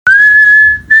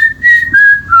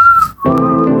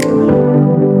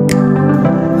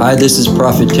Hi, this is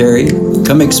Prophet Terry.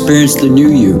 Come experience the new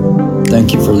you.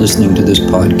 Thank you for listening to this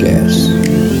podcast.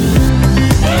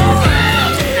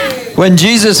 When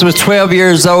Jesus was 12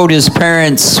 years old, his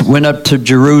parents went up to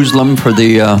Jerusalem for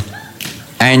the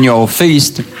annual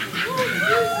feast.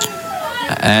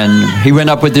 And he went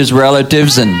up with his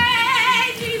relatives, and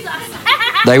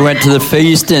they went to the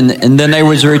feast, and then they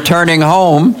was returning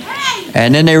home,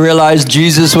 and then they realized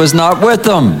Jesus was not with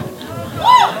them.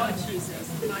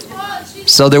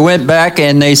 So they went back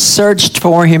and they searched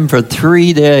for him for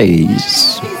 3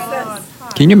 days.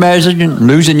 Can you imagine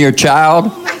losing your child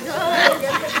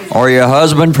or your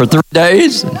husband for 3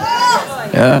 days?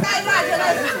 Yeah.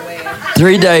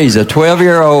 3 days, a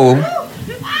 12-year-old,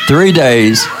 3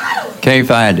 days, can't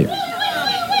find him.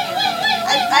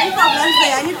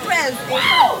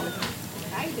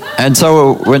 And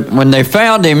so when they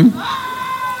found him,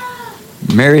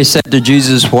 Mary said to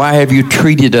Jesus, "Why have you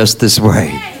treated us this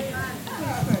way?"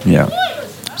 Yeah.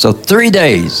 So 3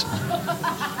 days.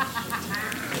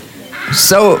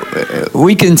 So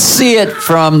we can see it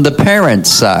from the parent's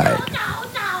side.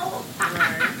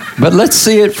 But let's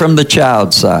see it from the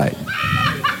child's side.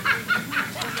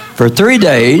 For 3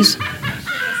 days,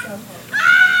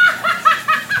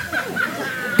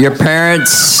 your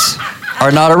parents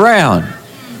are not around.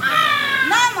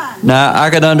 Now, I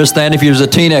can understand if you was a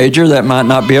teenager, that might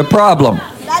not be a problem.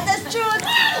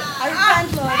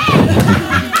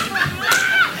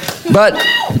 But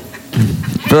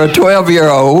for a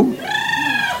 12-year-old,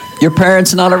 your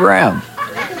parents not around.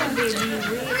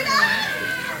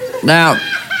 Now,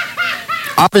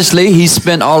 obviously, he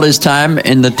spent all his time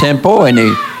in the temple, and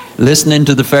he listening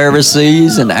to the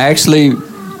Pharisees and actually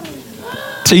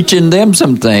teaching them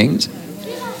some things.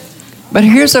 But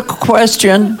here's a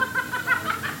question.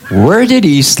 Where did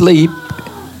he sleep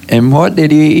and what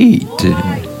did he eat?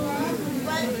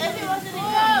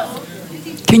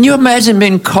 Can you imagine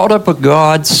being caught up with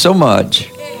God so much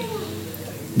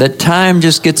that time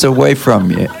just gets away from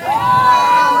you?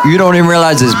 You don't even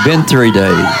realize it's been 3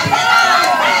 days.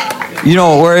 You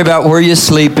don't worry about where you're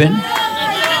sleeping.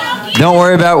 Don't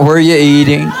worry about where you're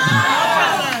eating.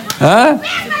 Huh?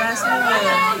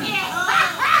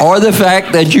 Or the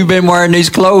fact that you've been wearing these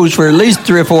clothes for at least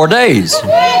 3 or 4 days.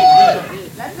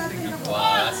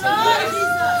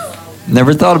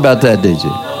 Never thought about that, did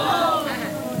you?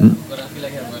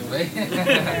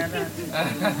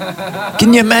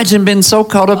 Can you imagine being so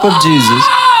caught up with Jesus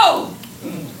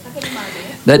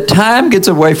that time gets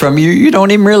away from you? You don't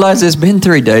even realize it's been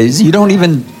 3 days. You don't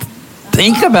even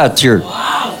think about your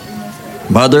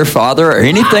mother, father, or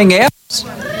anything else.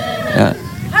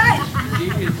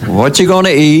 What you gonna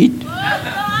eat?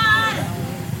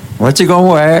 What you gonna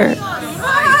wear?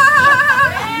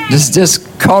 Just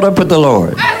caught up with the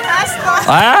Lord.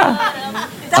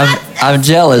 I'm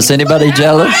jealous. Anybody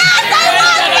jealous?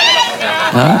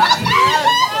 Huh?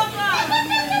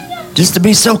 Just to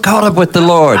be so caught up with the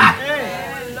Lord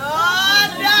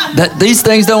that these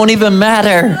things don't even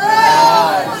matter.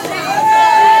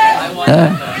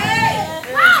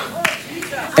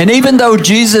 And even though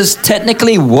Jesus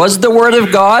technically was the Word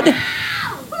of God,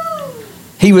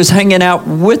 he was hanging out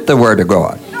with the Word of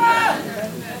God.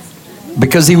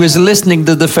 Because he was listening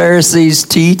to the Pharisees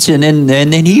teach, and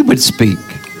then he would speak.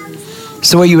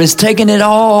 So he was taking it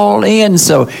all in.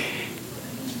 So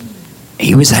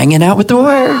he was hanging out with the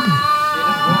Word.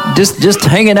 Just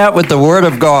hanging out with the Word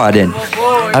of God. And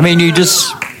I mean, you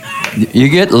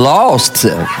get lost.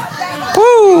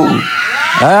 Woo!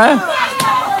 Huh?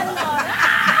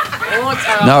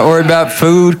 Not worried about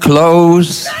food,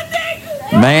 clothes,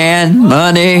 man,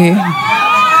 money,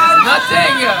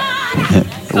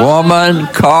 woman,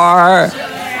 car.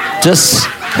 Just,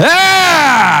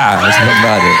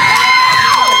 somebody.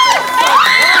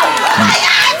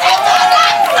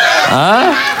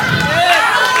 Huh?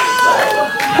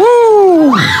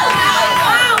 Woo!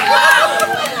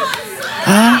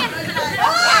 Huh?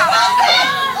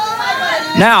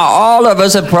 Now, all of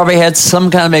us have probably had some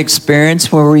kind of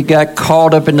experience where we got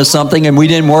caught up into something and we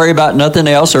didn't worry about nothing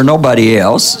else or nobody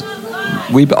else.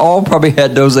 We've all probably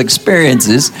had those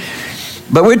experiences.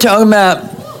 But we're talking about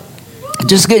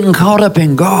just getting caught up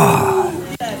in God.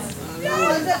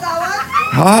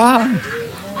 Huh?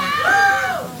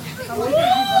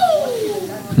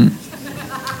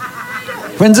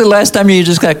 When's the last time you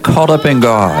just got caught up in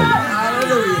God?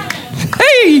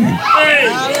 Hey!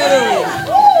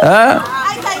 Huh?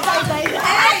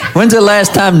 When's the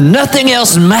last time nothing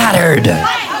else mattered?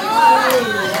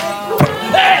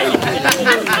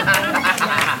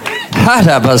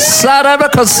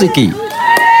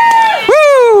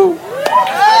 Woo!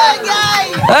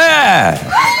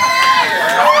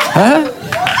 Huh?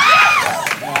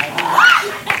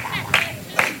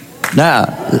 Now,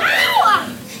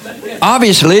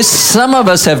 obviously, some of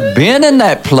us have been in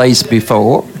that place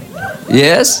before.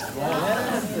 Yes?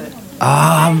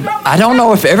 I don't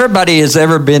know if everybody has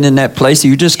ever been in that place.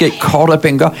 You just get caught up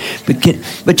in God.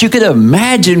 But you could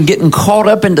imagine getting caught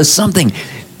up into something.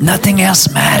 Nothing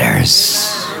else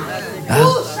matters.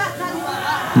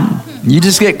 You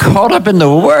just get caught up in the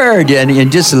Word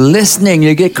and just listening.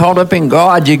 You get caught up in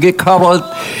God. You get caught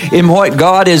up in what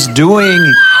God is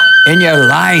doing in your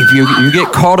life. You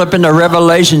get caught up in the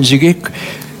revelations. You get...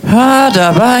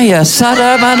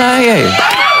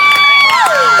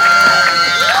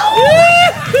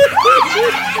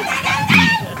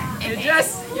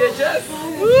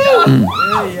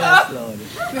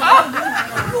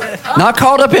 Not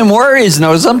caught up in worries.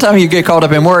 No, sometimes you get caught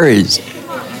up in worries.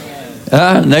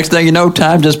 Next thing you know,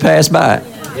 time just passed by.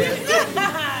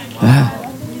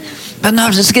 But no,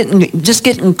 just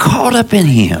getting caught up in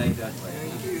Him.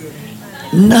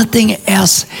 Nothing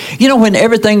else. You know, when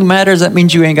everything matters, that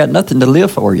means you ain't got nothing to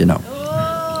live for, you know.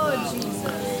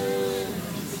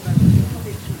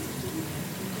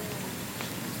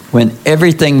 When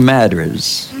everything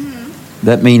matters,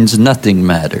 that means nothing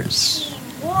matters.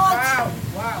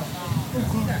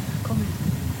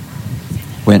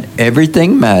 When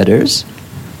everything matters,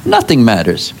 nothing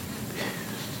matters.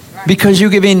 Because you're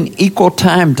giving equal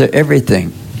time to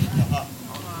everything.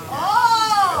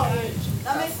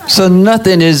 So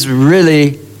nothing is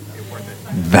really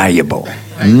valuable.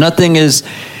 Nothing is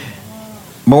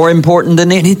more important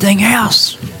than anything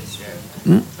else.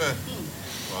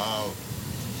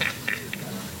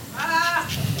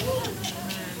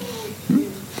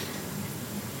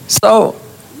 So,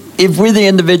 if we're the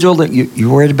individual that you're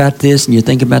worried about this and you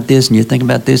think about this and you think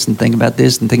about this and think about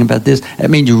this and think about this, that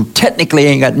means you technically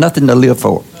ain't got nothing to live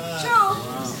for.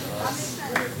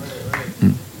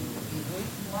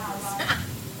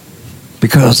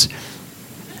 Because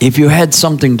if you had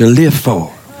something to live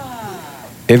for,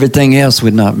 everything else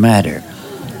would not matter.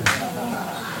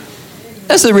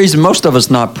 That's the reason most of us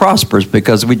not prosperous,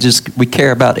 because we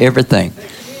care about everything.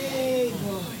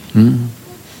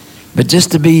 But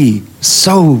just to be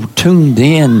so tuned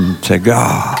in to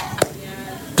God.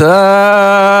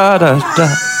 Da, da, da.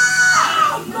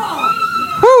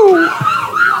 Woo.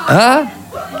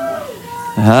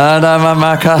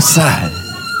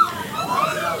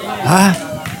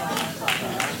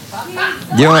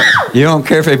 You don't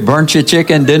care if it burnt your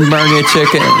chicken, didn't burn your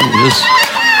chicken. Just,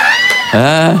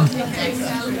 Yes,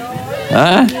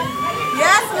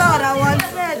 Lord, I want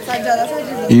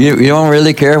it. You don't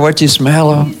really care what you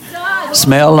smell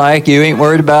like. You ain't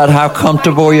worried about how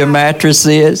comfortable your mattress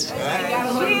is.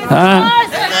 Now,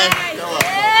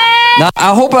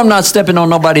 I hope I'm not stepping on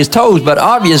nobody's toes, but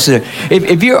obviously,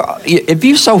 if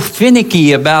you're so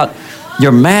finicky about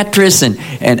your mattress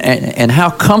and how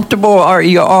comfortable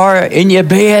you are in your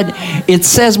bed, it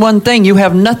says one thing: you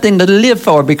have nothing to live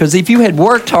for. Because if you had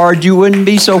worked hard, you wouldn't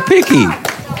be so picky.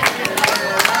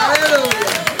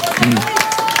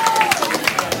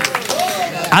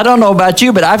 I don't know about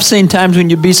you, but I've seen times when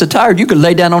you'd be so tired, you could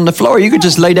lay down on the floor. You could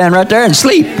just lay down right there and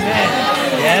sleep.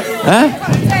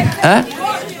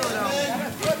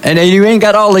 And then you ain't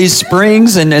got all these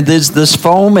springs and this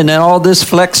foam and then all this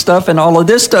flex stuff and all of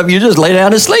this stuff. You just lay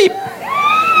down and sleep.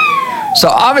 So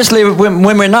obviously, when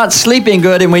we're not sleeping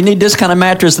good and we need this kind of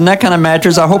mattress and that kind of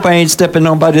mattress, I hope I ain't stepping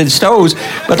on nobody's toes.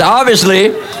 But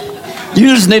obviously,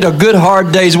 you just need a good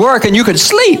hard day's work and you could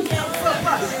sleep.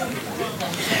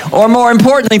 Or more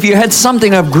importantly, if you had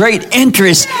something of great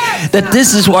interest, that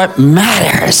this is what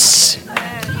matters.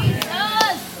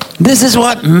 This is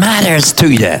what matters to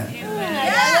you.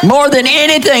 More than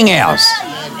anything else.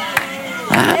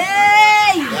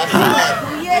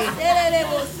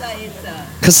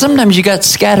 Because sometimes you got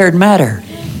scattered matter.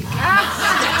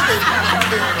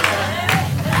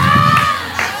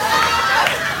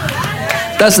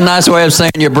 That's a nice way of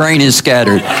saying your brain is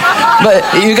scattered. But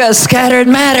you got scattered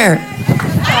matter.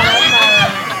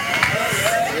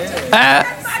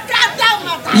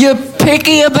 You're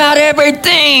picky about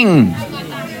everything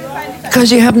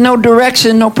because you have no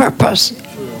direction, no purpose.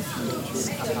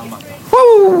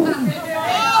 Woo!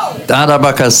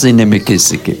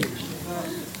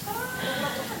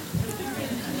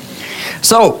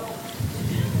 So,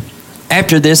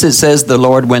 after this, it says the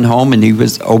Lord went home and he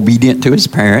was obedient to his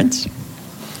parents.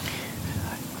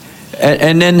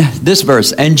 And then this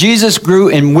verse, and Jesus grew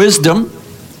in wisdom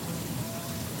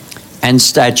and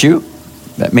stature.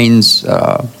 That means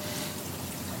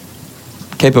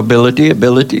capability,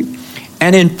 ability.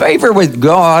 And in favor with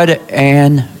God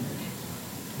and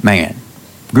man.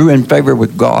 Grew in favor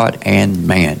with God and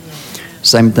man.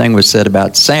 Same thing was said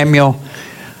about Samuel.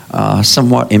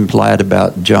 somewhat implied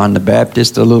about John the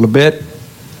Baptist a little bit.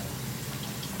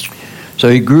 So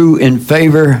he grew in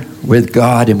favor with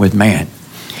God and with man.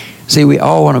 See, we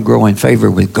all want to grow in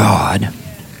favor with God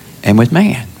and with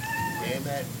man.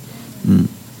 Amen.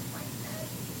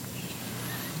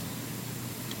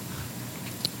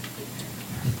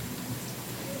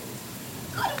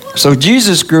 So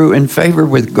Jesus grew in favor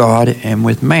with God and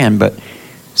with man. But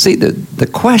see, the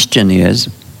question is,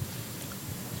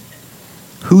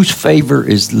 whose favor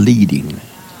is leading?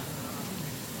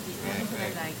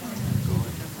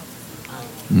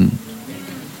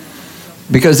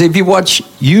 Because if you watch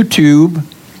YouTube,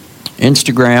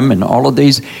 Instagram, and all of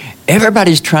these,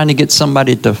 everybody's trying to get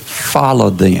somebody to follow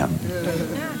them.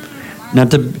 Now,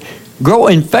 to grow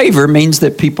in favor means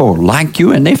that people like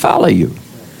you and they follow you.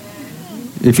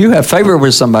 If you have favor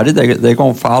with somebody, they're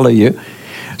going to follow you.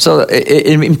 So it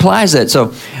implies that.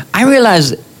 So I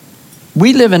realize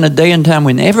we live in a day and time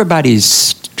when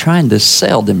everybody's trying to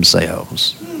sell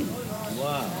themselves.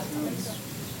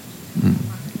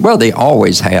 Well, they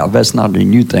always have. That's not a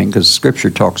new thing because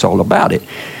Scripture talks all about it.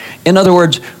 In other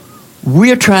words,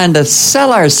 we're trying to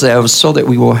sell ourselves so that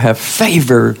we will have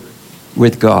favor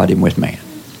with God and with man.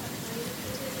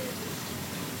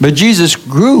 But Jesus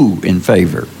grew in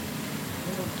favor.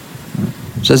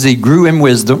 It says he grew in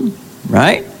wisdom,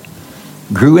 right?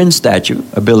 Grew in stature,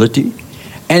 ability,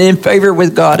 and in favor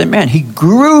with God and man. He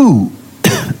grew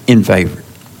in favor.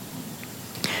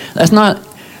 That's not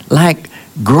like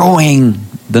growing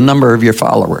the number of your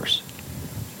followers.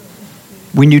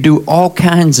 When you do all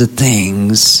kinds of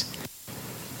things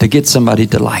to get somebody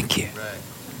to like you.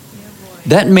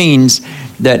 That means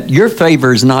that your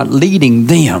favor is not leading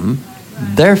them.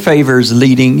 Their favor is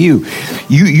leading you.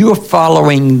 You're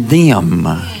following them.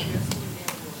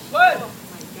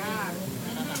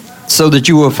 So that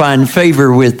you will find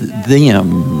favor with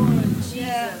them.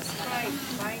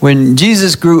 When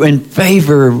Jesus grew in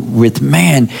favor with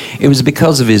man, it was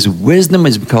because of his wisdom,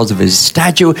 it's because of his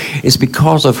stature, it's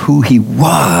because of who he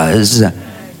was.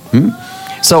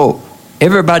 So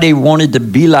everybody wanted to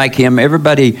be like him.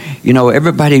 Everybody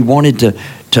wanted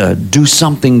to do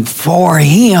something for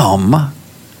him,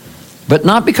 but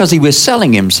not because he was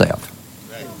selling himself.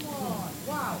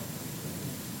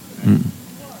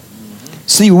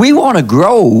 See, we want to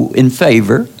grow in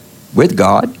favor with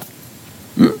God.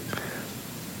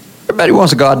 Everybody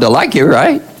wants God to like you,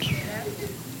 right?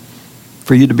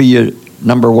 For you to be your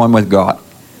number one with God.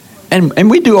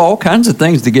 And we do all kinds of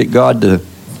things to get God to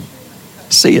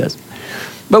see us.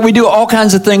 But we do all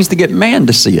kinds of things to get man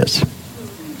to see us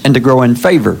and to grow in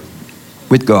favor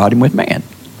with God and with man.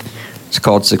 It's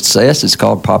called success. It's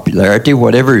called popularity,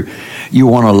 whatever you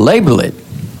want to label it.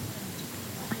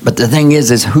 But the thing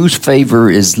is whose favor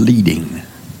is leading?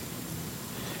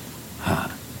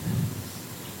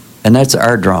 And that's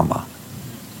our drama.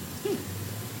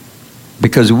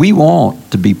 Because we want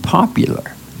to be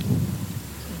popular.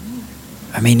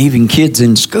 I mean, even kids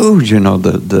in schools, you know,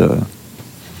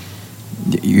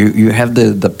 you have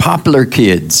the popular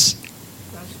kids.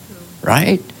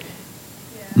 Right?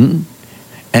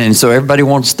 And so everybody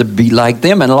wants to be like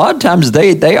them. And a lot of times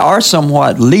they are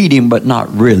somewhat leading, but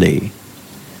not really.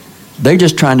 They're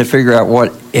just trying to figure out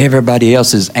what everybody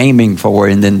else is aiming for,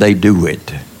 and then they do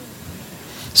it.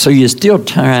 So you're still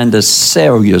trying to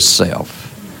sell yourself.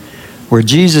 Where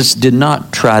Jesus did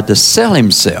not try to sell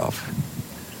himself.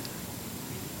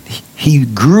 He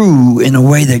grew in a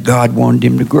way that God wanted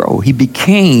him to grow. He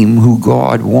became who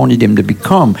God wanted him to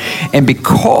become. And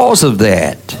because of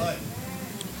that,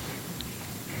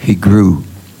 he grew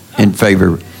in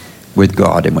favor with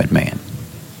God and with man.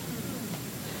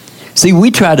 See,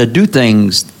 we try to do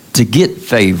things to get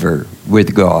favor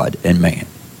with God and man.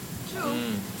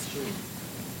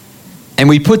 And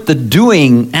we put the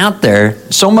doing out there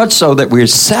so much so that we're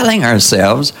selling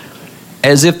ourselves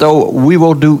as if though we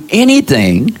will do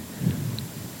anything,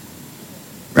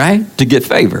 right, to get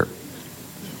favor.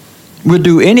 We'll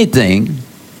do anything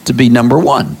to be number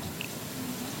one.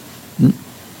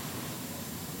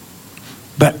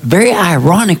 But very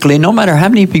ironically, no matter how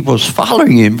many people's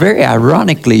following you, very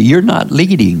ironically, you're not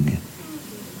leading.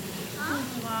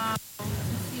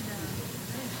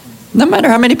 No matter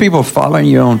how many people following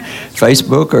you on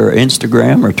Facebook or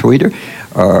Instagram or Twitter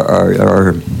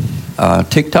or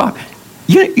TikTok,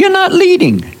 you're not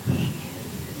leading.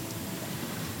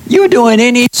 You're doing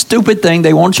any stupid thing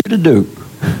they want you to do.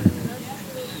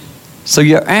 So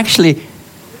you're actually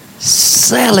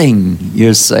selling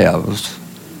yourselves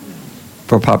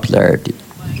for popularity.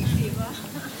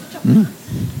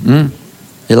 You're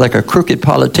like a crooked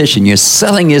politician. You're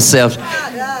selling yourself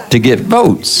to get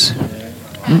votes.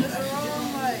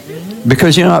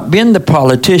 Because you're not being the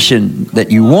politician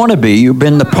that you want to be. You've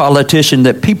been the politician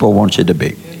that people want you to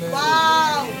be.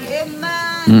 Wow.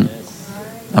 Amen.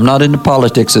 I'm not into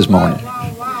politics this morning.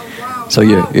 So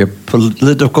your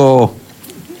political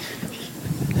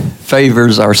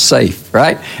favors are safe,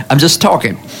 right? I'm just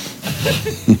talking.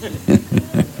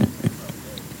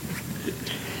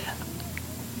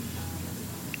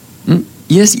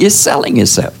 Yes, you're selling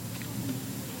yourself.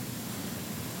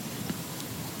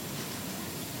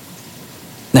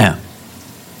 Now,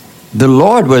 the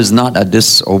Lord was not a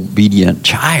disobedient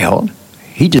child.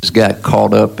 He just got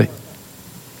caught up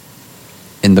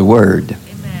in the Word.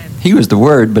 Amen. He was the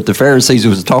Word, but the Pharisees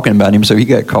was talking about him, so he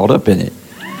got caught up in it.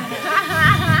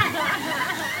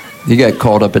 He got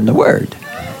caught up in the Word.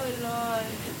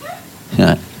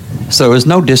 Yeah. So it's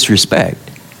no disrespect.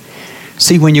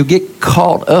 See, when you get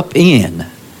caught up in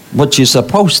what you're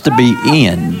supposed to be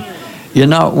in, you're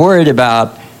not worried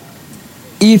about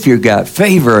if you got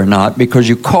favor or not, because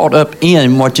you're caught up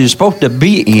in what you're supposed to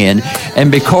be in. And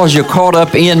because you're caught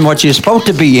up in what you're supposed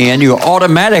to be in, you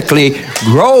automatically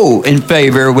grow in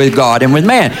favor with God and with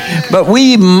man. But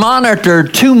we monitor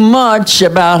too much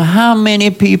about how many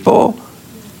people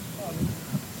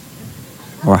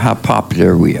or how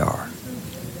popular we are.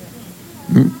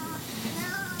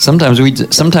 Sometimes we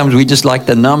just like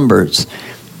the numbers.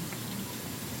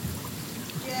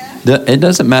 It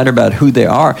doesn't matter about who they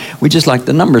are. We just like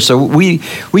the numbers. So we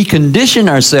condition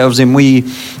ourselves, and we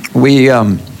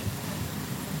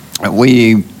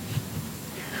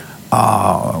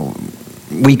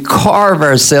carve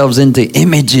ourselves into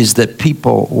images that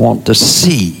people want to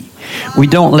see. We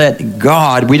don't let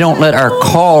our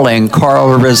calling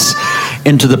carve us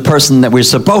into the person that we're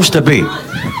supposed to be.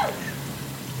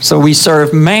 So we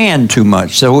serve man too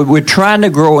much. So we're trying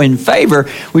to grow in favor.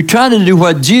 We're trying to do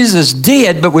what Jesus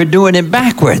did, but we're doing it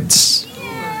backwards.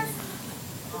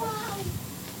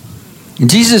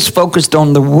 Jesus focused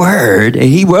on the Word.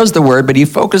 He was the Word, but he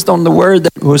focused on the Word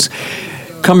that was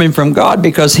coming from God,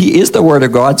 because he is the Word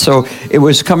of God. So it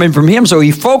was coming from him. So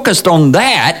he focused on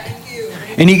that.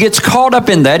 And he gets caught up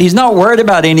in that. He's not worried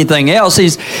about anything else.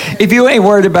 If you ain't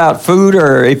worried about food,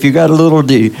 or if you got a little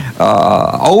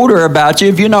odor about you,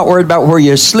 if you're not worried about where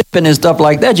you're sleeping and stuff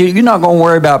like that, you're not going to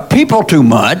worry about people too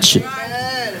much,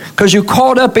 because you're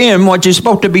caught up in what you're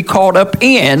supposed to be caught up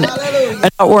in, and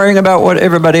not worrying about what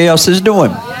everybody else is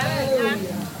doing.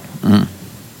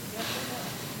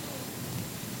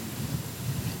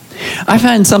 I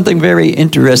find something very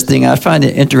interesting. I find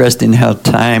it interesting how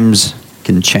times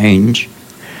can change.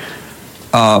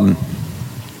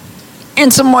 In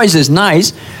some ways it's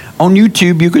nice. On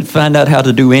YouTube you could find out how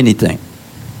to do anything.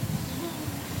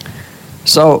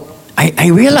 So I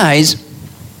realize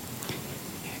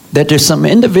that there's some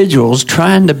individuals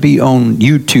trying to be on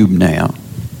YouTube now,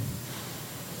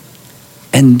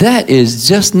 and that is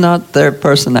just not their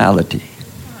personality.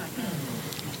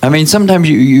 I mean, sometimes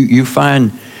you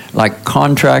find like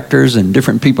contractors and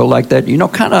different people like that,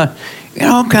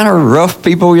 kind of rough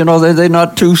people, they're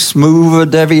not too smooth a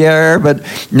Deviaire, but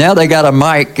now they got a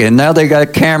mic, and now they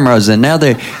got cameras, and now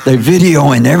they're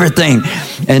videoing everything,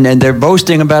 and they're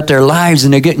boasting about their lives,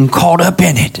 and they're getting caught up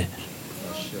in it.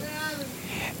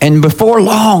 And before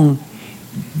long,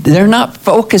 they're not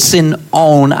focusing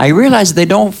on, I realize they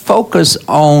don't focus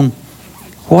on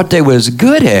what they was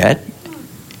good at.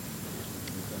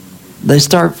 They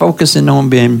start focusing on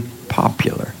being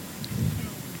popular.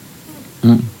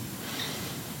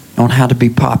 On how to be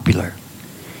popular.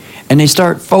 And they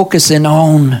start focusing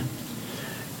on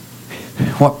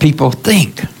what people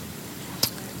think.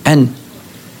 And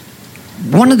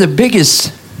one of the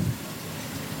biggest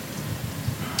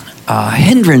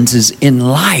hindrances in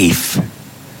life,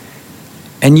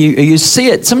 and you see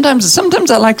it, sometimes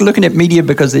I like looking at media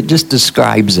because it just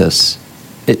describes us.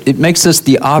 It makes us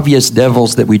the obvious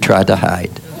devils that we try to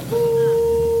hide.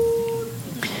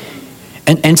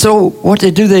 And so what they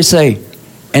do, they say,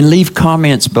 and leave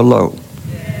comments below.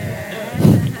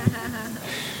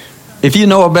 If you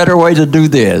know a better way to do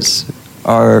this,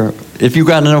 or if you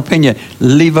got an opinion,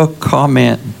 leave a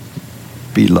comment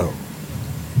below.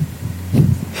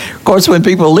 Of course, when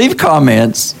people leave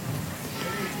comments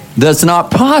that's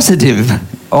not positive,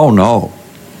 oh no.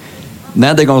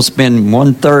 Now they're going to spend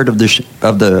 1/3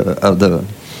 of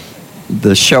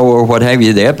the show, or what have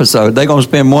you, the episode. They're going to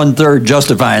spend 1/3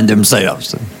 justifying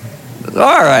themselves.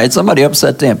 All right, somebody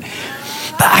upset them.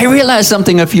 But I realized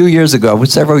something several years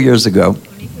ago.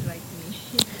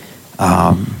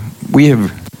 We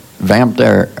have vamped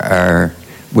our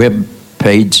web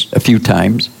page a few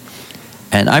times.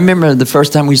 And I remember the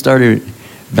first time we started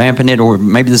vamping it, or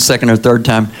maybe the second or third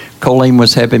time, Colleen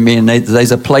was helping me, and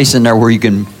there's a place in there where you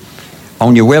can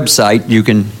on your website, you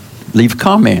can leave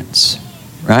comments,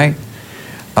 right?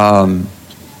 I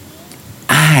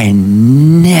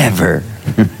never,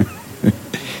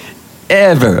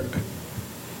 ever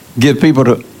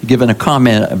giving a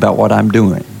comment about what I'm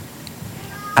doing.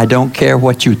 I don't care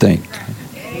what you think.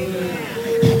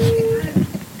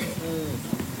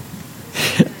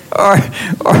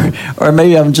 or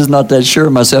maybe I'm just not that sure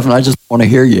of myself and I just want to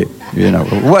hear you,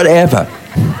 whatever.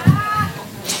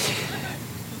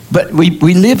 But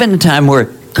we live in a time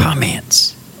where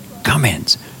comments.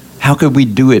 How could we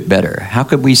do it better? How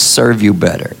could we serve you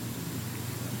better?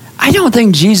 I don't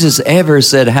think Jesus ever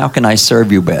said, how can I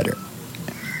serve you better?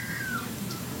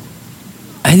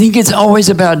 I think it's always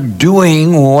about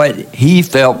doing what he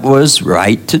felt was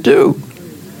right to do.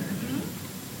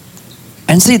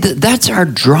 And see, that's our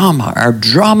drama. Our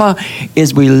drama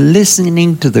is we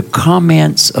listening to the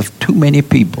comments of too many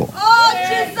people. Oh,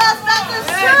 Jesus, that's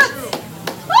the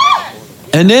truth.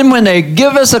 And then when they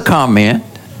give us a comment,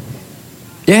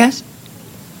 yes?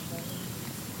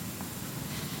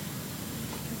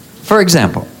 For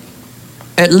example,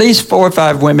 at least 4 or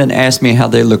 5 women asked me how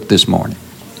they looked this morning.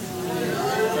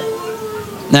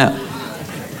 Now,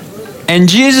 and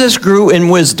Jesus grew in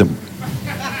wisdom.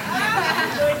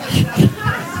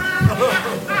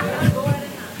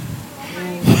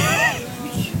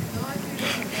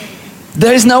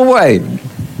 There's no way.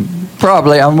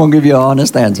 Probably, I'm going to give you an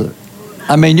honest answer.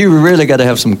 I mean, you really got to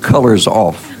have some colors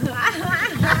off.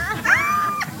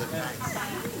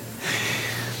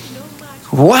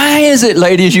 Why is it,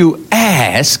 ladies, you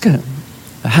ask,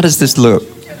 how does this look?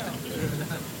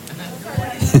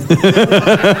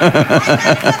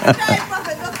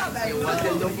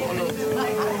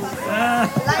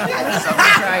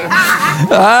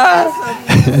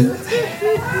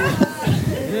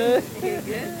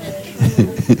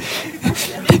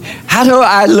 How do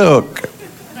I look?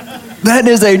 That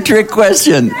is a trick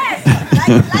question.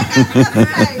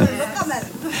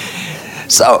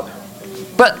 So,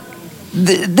 but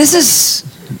this is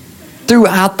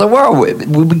throughout the world.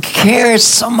 We care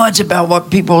so much about what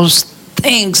people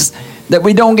think that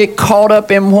we don't get caught up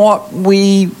in what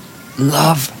we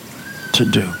love to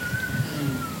do.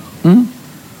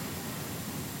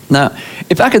 Now,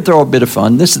 if I could throw a bit of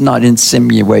fun, this is not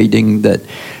insinuating that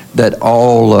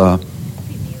all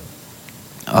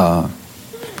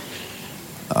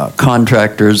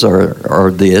contractors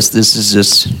are this. This is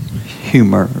just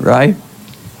humor, right?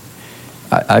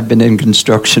 I've been in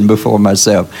construction before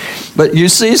myself. But you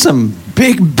see some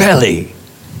big belly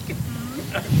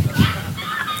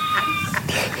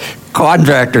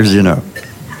contractors,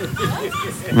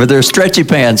 with their stretchy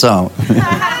pants on.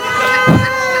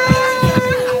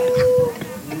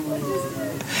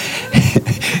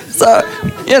 So,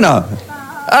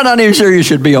 I'm not even sure you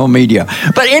should be on media.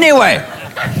 But anyway,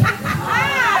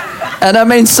 and I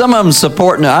mean, some of them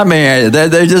supporting,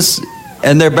 they just,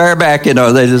 and they're bareback, they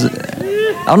just,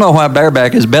 I don't know why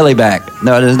bareback is belly back.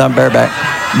 No, it is not bareback.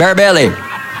 Bare belly.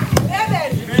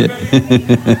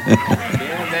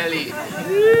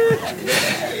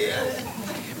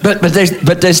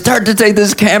 But they start to take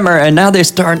this camera, and now they're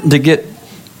starting to get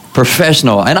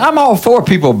professional. And I'm all for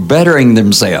people bettering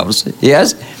themselves,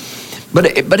 yes? But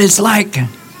it's like,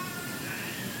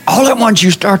 all at once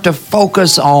you start to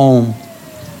focus on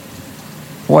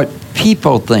what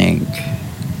people think.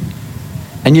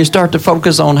 And you start to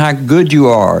focus on how good you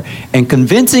are and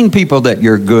convincing people that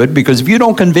you're good, because if you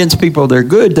don't convince people they're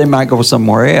good, they might go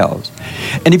somewhere else.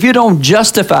 And if you don't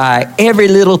justify every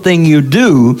little thing you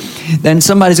do, then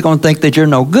somebody's going to think that you're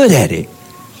no good at it.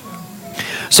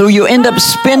 So you end up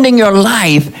spending your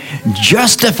life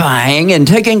justifying and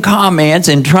taking comments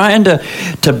and trying to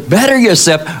better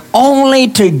yourself only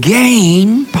to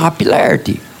gain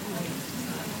popularity.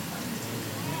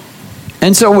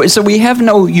 And so we have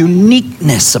no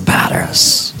uniqueness about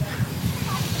us.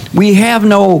 We have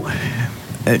no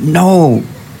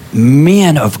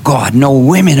men of God, no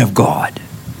women of God.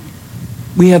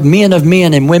 We have men of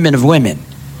men and women of women.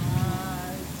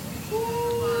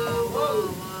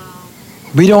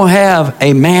 We don't have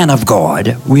a man of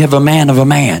God. We have a man of a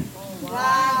man.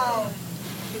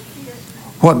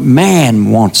 What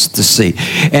man wants to see,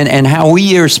 and how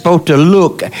we are supposed to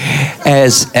look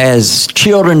as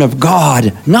children of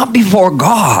God, not before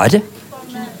God.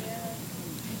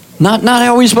 Not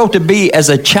how we're supposed to be as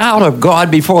a child of God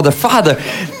before the Father,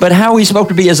 but how we're supposed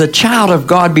to be as a child of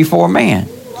God before man.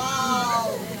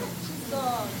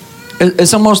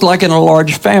 It's almost like in a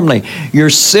large family.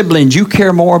 Your siblings, you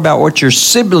care more about what your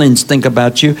siblings think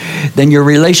about you than your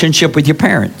relationship with your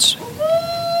parents.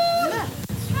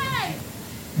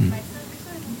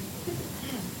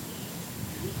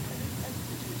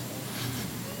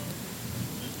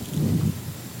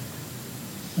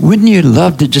 Wouldn't you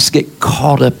love to just get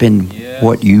caught up in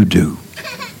what you do?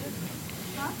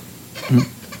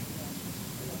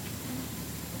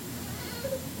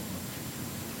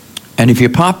 And if you're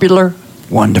popular,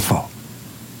 wonderful.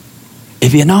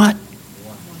 If you're not,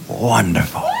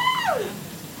 wonderful.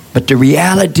 But the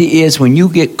reality is, when you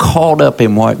get caught up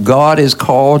in what God has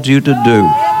called you to do,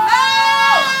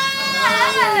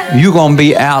 you're going to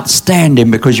be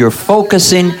outstanding because you're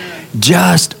focusing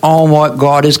just on what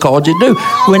God has called you to do.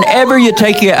 Whenever you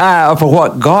take your eye off of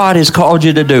what God has called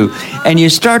you to do, and you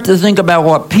start to think about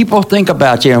what people think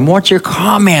about you and what your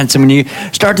comments, and when you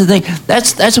start to think,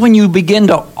 that's when you begin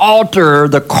to alter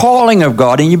the calling of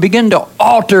God, and you begin to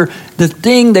alter the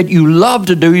thing that you love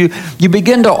to do. You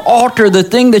begin to alter the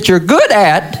thing that you're good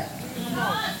at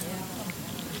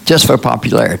just for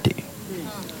popularity.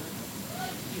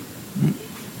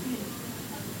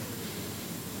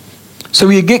 So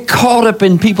you get caught up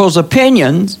in people's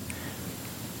opinions,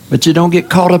 but you don't get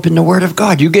caught up in the Word of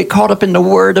God. You get caught up in the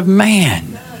word of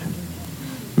man.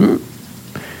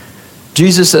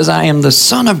 Jesus says, I am the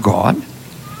Son of God.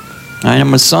 I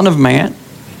am a son of man,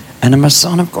 and I'm a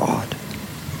son of God.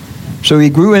 So he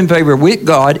grew in favor with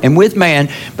God and with man,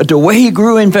 but the way he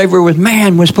grew in favor with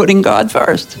man was putting God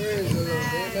first.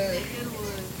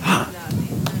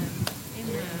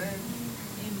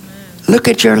 Look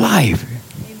at your life.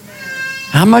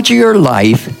 How much of your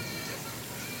life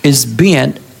is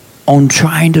bent on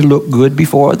trying to look good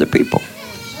before other people?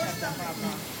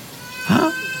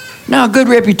 Huh? Now, a good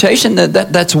reputation,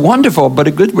 that's wonderful, but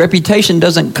a good reputation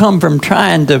doesn't come from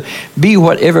trying to be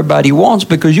what everybody wants,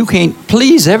 because you can't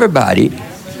please everybody.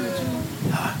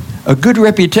 A good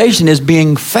reputation is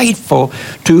being faithful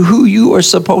to who you are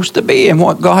supposed to be and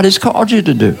what God has called you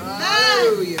to do.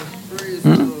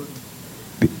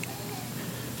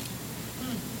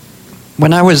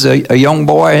 When I was a young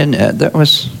boy, and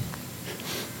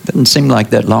doesn't seem like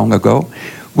that long ago,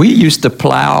 we used to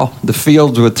plow the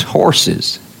fields with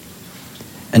horses.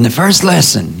 And the first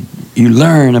lesson you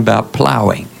learn about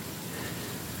plowing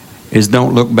is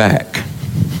don't look back.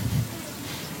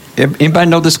 Anybody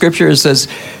know the scripture? It says,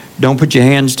 don't put your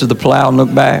hands to the plow and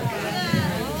look back.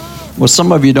 Well,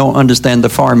 some of you don't understand the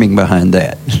farming behind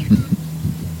that.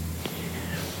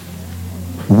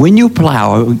 When you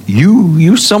plow,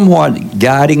 you somewhat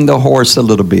guiding the horse a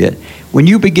little bit. When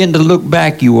you begin to look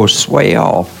back, you will sway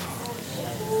off.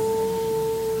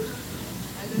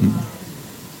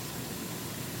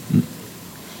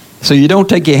 So you don't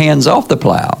take your hands off the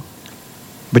plow,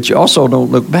 but you also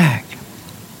don't look back.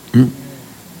 You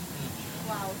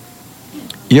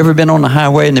ever been on the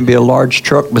highway and there'd be a large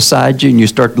truck beside you and you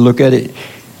start to look at it,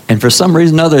 and for some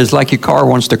reason or other, it's like your car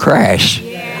wants to crash.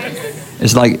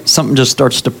 It's like something just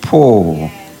starts to pull.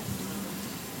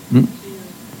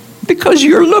 Because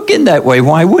you're looking that way.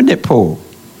 Why wouldn't it pull?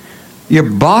 Your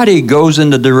body goes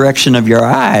in the direction of your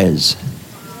eyes.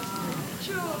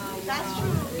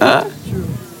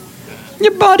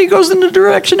 Your body goes in the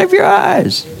direction of your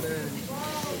eyes.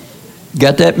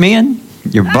 Got that, men?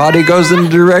 Your body goes in the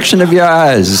direction of your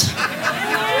eyes.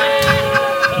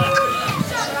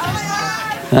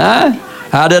 Huh?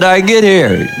 How did I get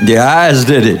here? The eyes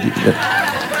did it.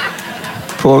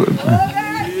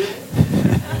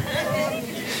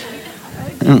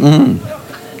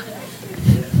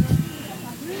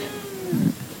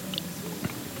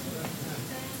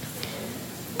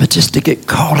 But just to get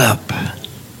caught up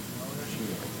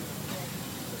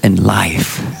in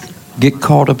life, get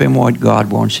caught up in what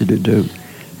God wants you to do.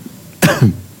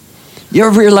 You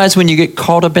ever realize when you get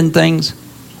caught up in things,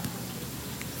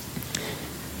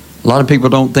 a lot of people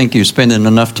don't think you're spending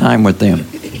enough time with them.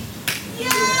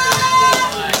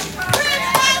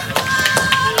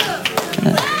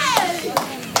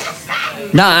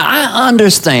 Now, I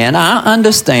understand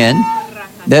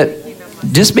that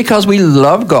just because we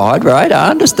love God, right? I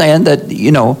understand that,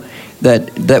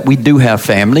 that we do have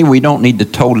family. We don't need to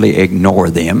totally ignore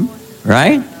them,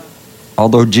 right?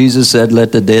 Although Jesus said,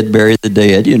 let the dead bury the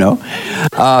dead,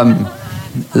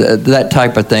 that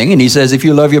type of thing. And he says, if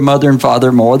you love your mother and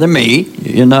father more than me,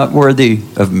 you're not worthy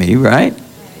of me, right?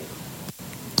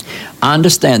 I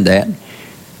understand that.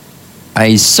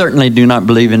 I certainly do not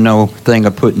believe in no thing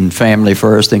of putting family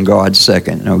first and God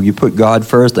second. No, you put God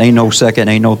first, ain't no second,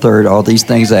 ain't no third, all these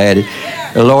things added.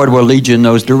 The Lord will lead you in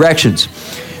those directions.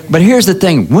 But here's the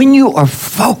thing. When you are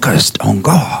focused on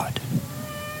God,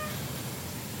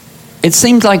 it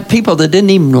seems like people that didn't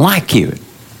even like you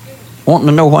wanting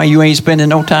to know why you ain't spending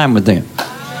no time with them.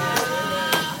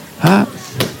 Huh?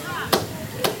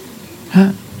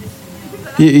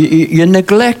 You're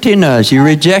neglecting us. You're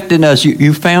rejecting us.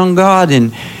 You found God,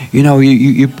 and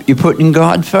you're putting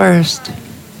God first.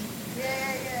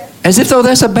 As if though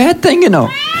that's a bad thing, you know.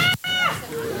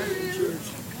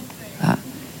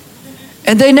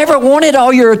 And they never wanted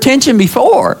all your attention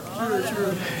before.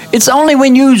 It's only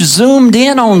when you zoomed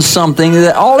in on something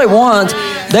that all at once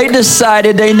they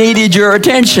decided they needed your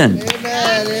attention.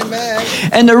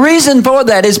 And the reason for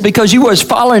that is because you was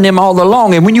following them all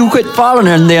along. And when you quit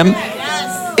following them,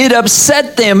 it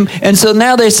upset them. And so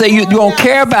now they say you don't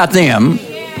care about them.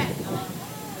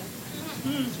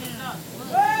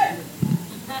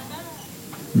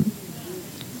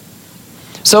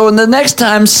 So the next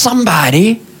time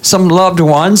somebody, some loved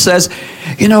one says,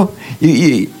 you know,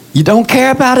 you don't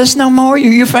care about us no more.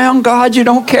 You found God. You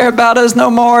don't care about us no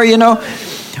more. You know,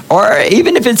 or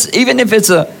even if it's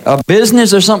a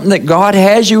business or something that God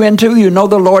has you into, you know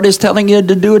the Lord is telling you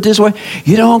to do it this way.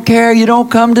 You don't care. You don't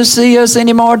come to see us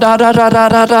anymore. Da da da da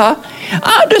da da.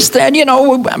 I understand. You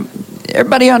know,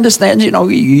 everybody understands. You know,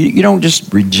 you don't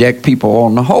just reject people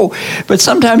on the whole, but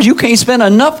sometimes you can't spend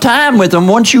enough time with them.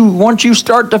 Once you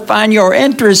start to find your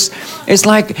interests, it's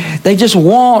like they just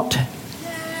want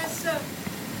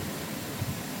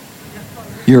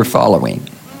your following.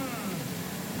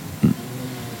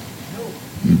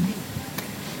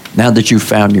 Now that you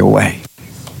found your way.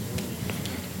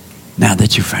 Now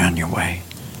that you found your way.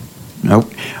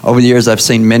 Nope. Over the years, I've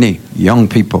seen many young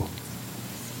people.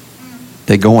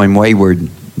 They're going wayward.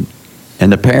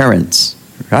 And the parents,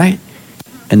 right?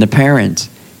 And the parents,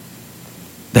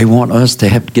 they want us to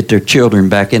have to get their children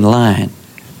back in line.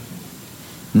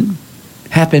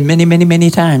 Happened many, many, many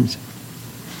times.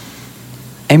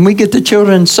 And we get the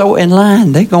children so in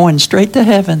line, they're going straight to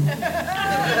heaven.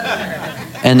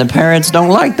 And the parents don't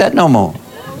like that no more.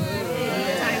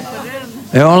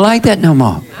 They don't like that no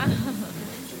more.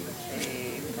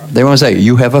 They want to say,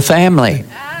 you have a family.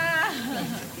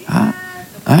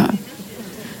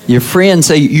 Your friends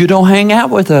say, you don't hang out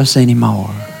with us anymore.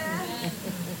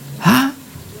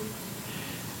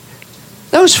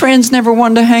 Those friends never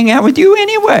wanted to hang out with you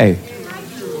anyway.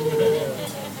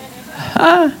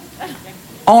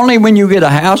 Only when you get a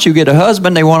house, you get a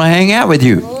husband, they want to hang out with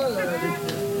you.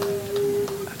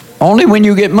 Only when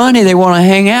you get money, they want to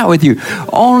hang out with you.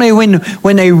 Only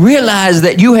when they realize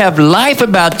that you have life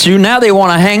about you, now they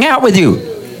want to hang out with you.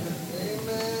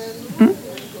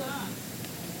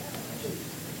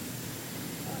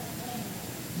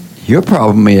 Your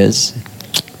problem is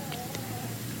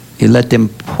you let them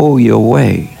pull you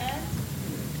away.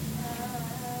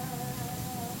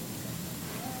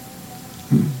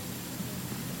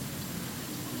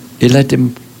 You let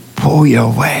them pull you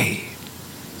away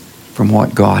from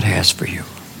what God has for you.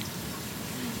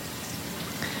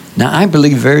 Now, I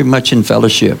believe very much in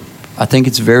fellowship. I think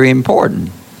it's very important.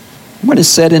 When it's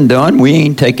said and done, we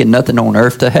ain't taking nothing on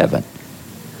earth to heaven.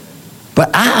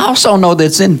 But I also know that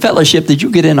it's in fellowship that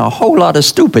you get in a whole lot of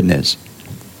stupidness.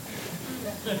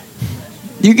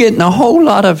 You get in a whole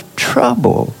lot of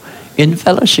trouble in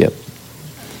fellowship.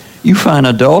 You find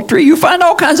adultery. You find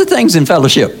all kinds of things in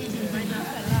fellowship.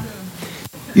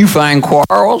 You find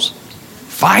quarrels,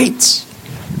 fights,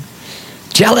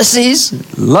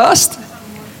 jealousies, lust.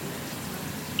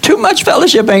 Too much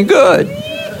fellowship ain't good.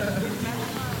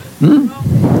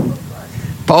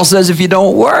 Paul says if you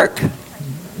don't work,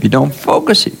 you don't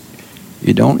focus,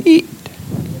 you don't eat.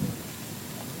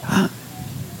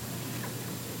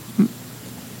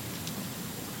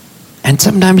 And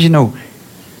sometimes, you know,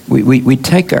 we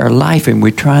take our life and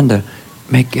we're trying to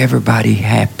make everybody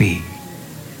happy.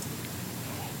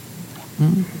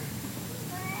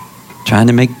 Trying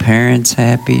to make parents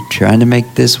happy, trying to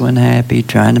make this one happy,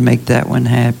 trying to make that one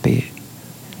happy.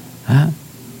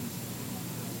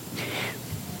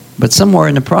 But somewhere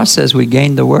in the process, we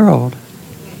gained the world.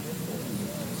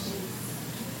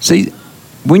 See,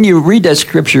 when you read that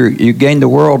scripture, you gain the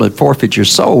world and forfeit your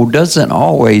soul, doesn't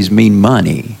always mean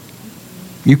money.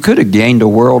 You could have gained a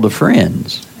world of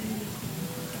friends.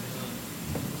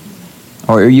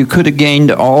 Or you could have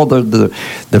gained all the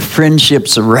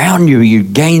friendships around you. You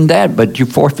gained that, but you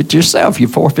forfeit yourself. You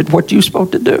forfeit what you're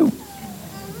supposed to do.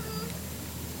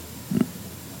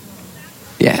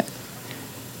 Yeah.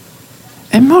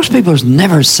 And most people is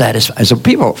never satisfied. So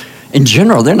people, in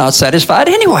general, they're not satisfied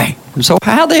anyway. So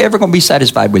how are they ever going to be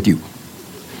satisfied with you?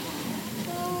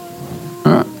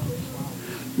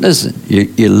 Listen,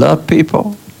 you love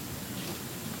people.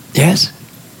 Yes.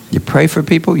 You pray for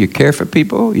people, you care for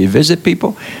people, you visit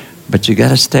people, but you got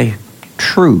to stay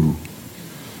true.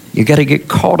 You got to get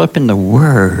caught up in the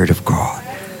Word of God.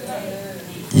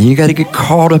 And you got to get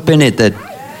caught up in it that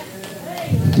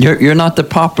you're not the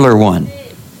popular one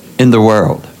in the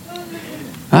world.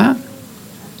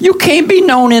 You can't be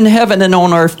known in heaven and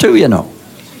on earth too, you know.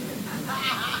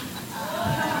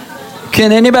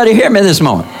 Can anybody hear me this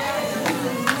morning?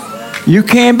 You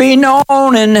can be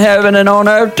known in heaven and on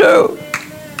earth too.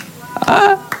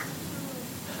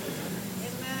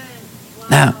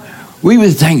 Now, we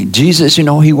would think Jesus,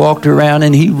 he walked around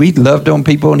and he loved on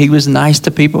people and he was nice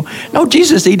to people. No,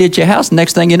 Jesus eat at your house.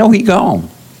 Next thing you know, he gone.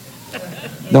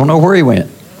 Don't know where he went.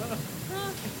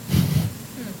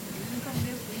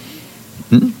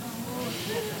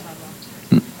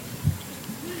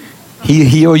 He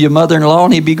heal your mother-in-law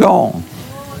and he'd be gone.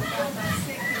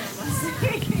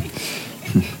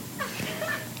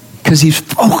 Because he's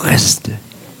focused.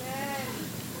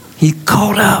 He's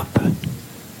caught up.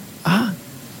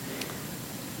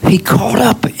 He caught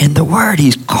up in the Word.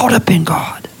 He's caught up in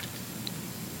God.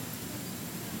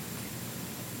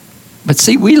 But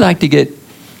see, we like to get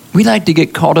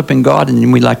caught up in God, and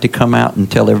then we like to come out and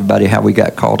tell everybody how we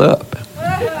got caught up.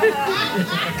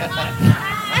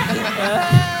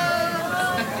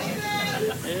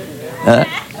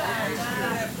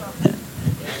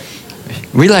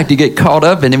 We like to get caught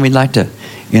up, and then we like to,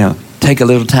 take a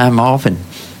little time off and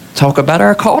talk about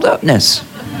our caught upness.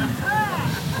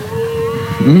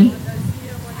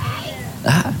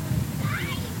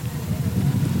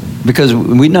 Because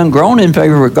we done grown in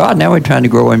favor with God, now we're trying to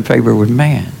grow in favor with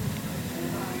man.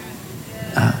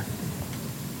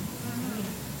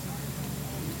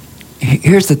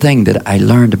 Here's the thing that I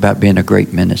learned about being a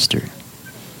great minister.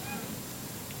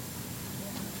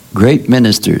 Great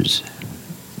ministers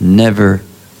never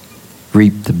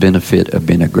reap the benefit of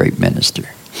being a great minister.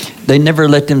 They never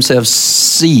let themselves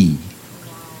see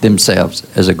themselves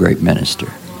as a great minister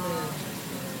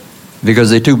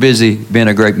because they're too busy being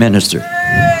a great minister.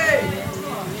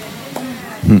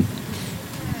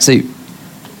 See,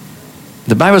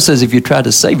 the Bible says if you try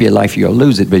to save your life, you'll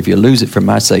lose it, but if you lose it for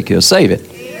my sake, you'll save it.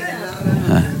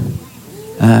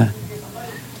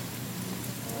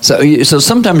 So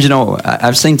sometimes,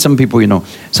 I've seen some people,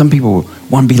 some people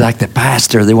want to be like the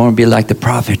pastor. They want to be like the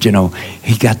prophet,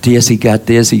 He got this, he got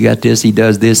this, he got this, he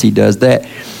does this, he does that.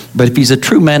 But if he's a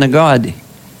true man of God,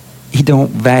 he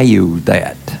don't value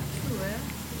that.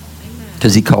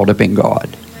 Because he caught up in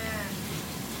God.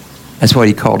 That's what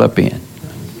he caught up in.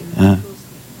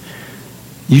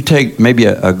 You take maybe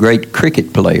a great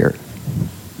cricket player,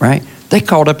 right? They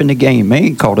caught up in the game. They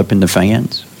ain't caught up in the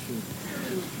fans.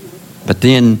 But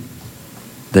then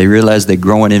they realize they're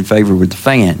growing in favor with the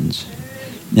fans.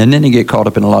 And then they get caught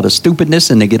up in a lot of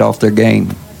stupidness and they get off their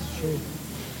game.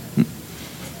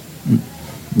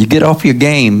 You get off your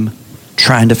game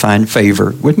trying to find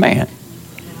favor with man.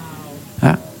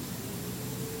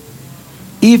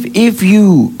 If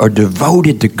you are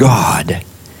devoted to God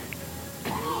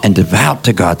and devout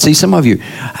to God. See, some of you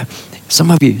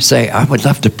say, I would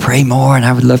love to pray more and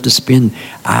I would love to spend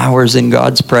hours in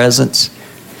God's presence.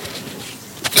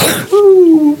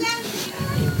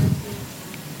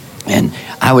 And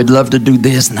I would love to do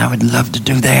this and I would love to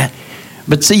do that.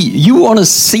 But see, you want to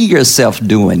see yourself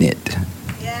doing it.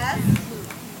 Yes.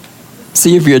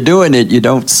 See, if you're doing it, you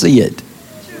don't see it.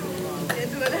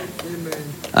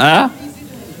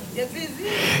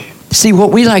 See,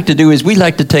 what we like to do is we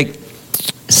like to take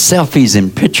selfies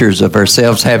and pictures of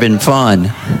ourselves having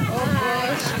fun.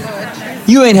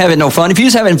 You ain't having no fun. If you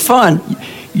was having fun,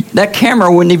 that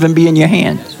camera wouldn't even be in your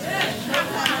hand.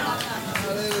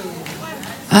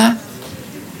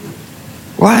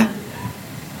 What?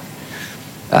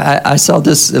 I saw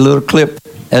this little clip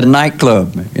at a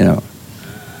nightclub,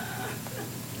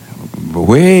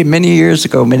 way many years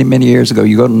ago, many years ago.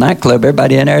 You go to a nightclub,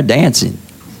 everybody in there dancing.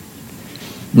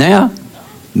 Now,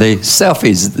 they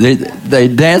selfies. They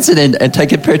dancing and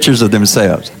taking pictures of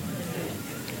themselves.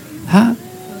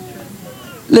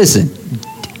 Listen,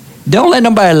 don't let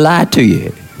nobody lie to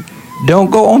you. Don't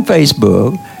go on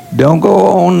Facebook. Don't go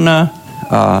on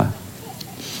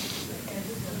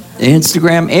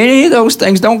Instagram. Any of those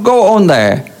things. Don't go on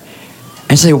there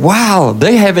and say, wow,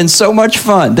 they having so much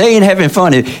fun. They ain't having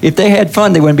fun. If they had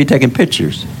fun, they wouldn't be taking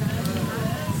pictures.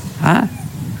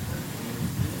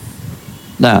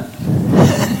 Now,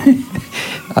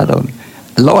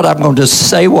 Lord, I'm going to just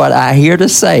say what I hear to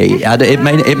say.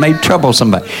 It may trouble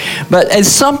somebody. But it's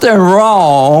something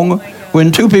wrong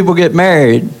when two people get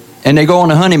married and they go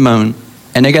on a honeymoon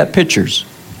and they got pictures.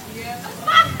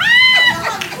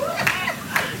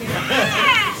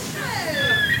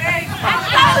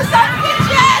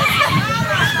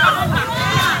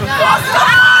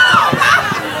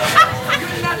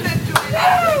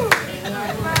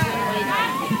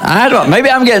 Maybe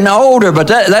I'm getting older, but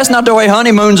that's not the way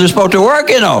honeymoons are supposed to work,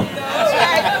 Anybody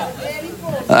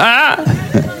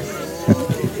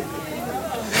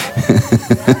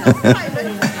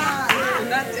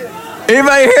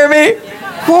hear me?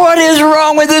 What is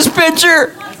wrong with this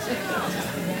picture?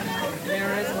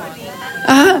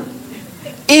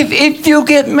 If you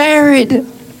get married,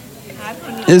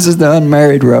 this is the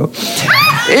unmarried row.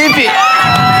 If you,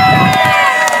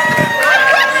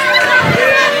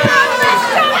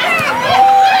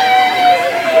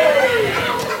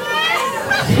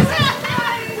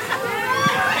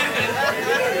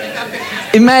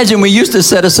 imagine we used to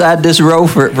set aside this row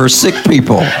for sick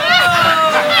people.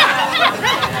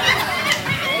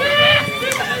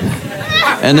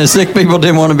 And the sick people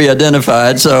didn't want to be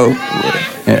identified, so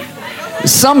yeah.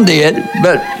 Some did,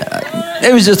 but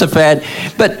it was just a fad.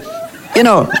 But, you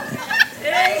know,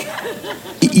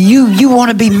 you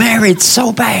want to be married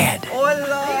so bad.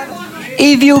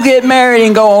 If you get married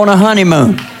and go on a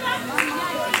honeymoon,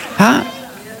 huh?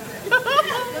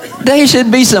 There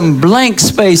should be some blank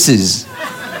spaces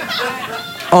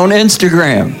on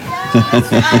Instagram.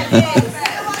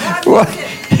 What?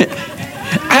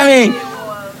 I mean,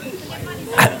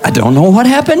 I don't know what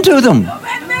happened to them.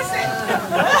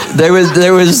 There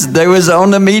was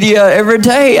on the media every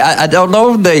day. I don't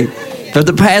know. For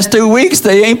the past 2 weeks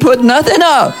they ain't put nothing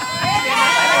up.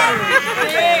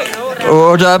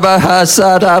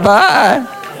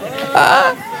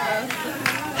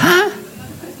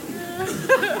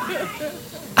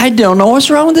 I don't know what's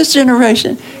wrong with this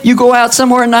generation. You go out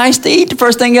somewhere nice to eat, the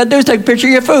first thing you gotta do is take a picture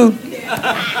of your food.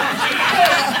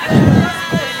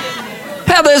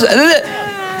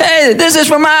 Hey, this is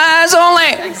for my eyes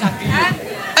only.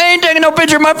 I ain't taking no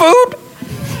picture of my food.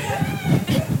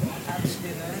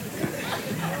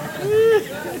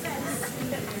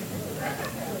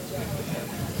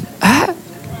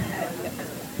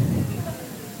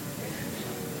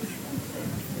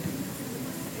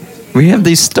 We have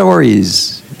these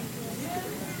stories.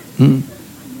 We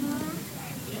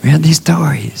have these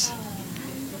stories.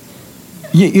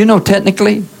 You know,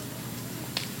 technically,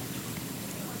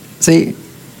 see,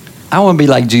 I want to be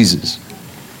like Jesus,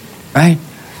 right?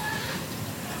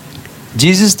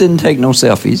 Jesus didn't take no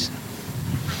selfies.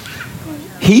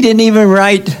 He didn't even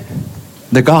write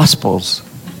the Gospels.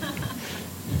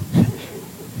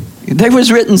 They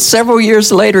was written several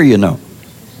years later, you know.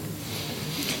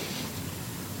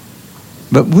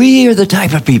 But we are the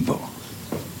type of people.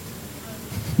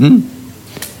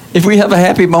 If we have a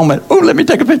happy moment, oh, let me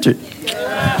take a picture.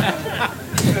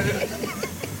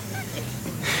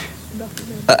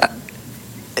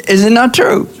 Is it not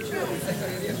true?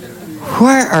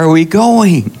 Where are we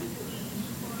going?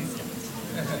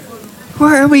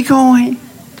 Where are we going?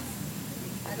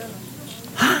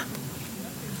 Huh?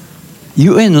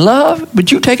 You in love,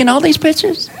 but you taking all these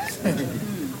pictures?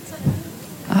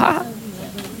 Huh?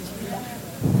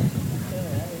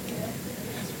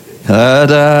 Da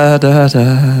da da da.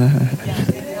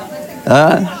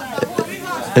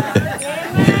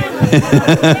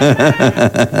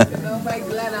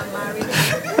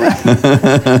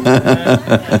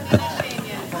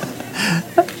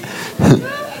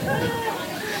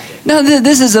 Now,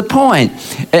 this is a point.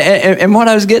 And what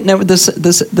I was getting at with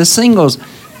the singles,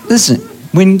 listen,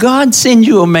 when God sends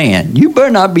you a man, you better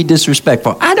not be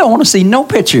disrespectful. I don't want to see no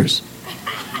pictures.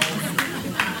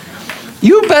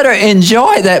 You better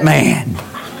enjoy that man.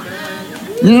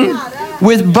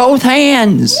 With both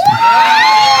hands.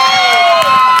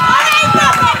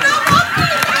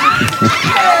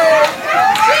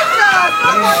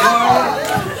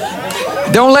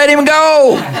 Don't let him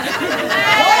go.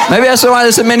 Maybe that's why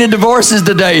there's so many divorces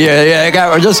today.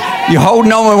 Yeah, just you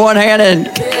holding on with one hand and.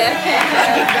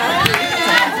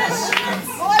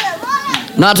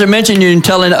 Not to mention you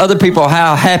telling other people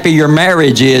how happy your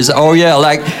marriage is. Oh yeah,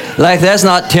 like that's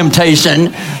not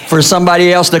temptation for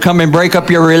somebody else to come and break up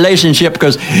your relationship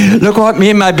because look what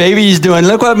me and my baby is doing.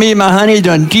 Look what me and my honey is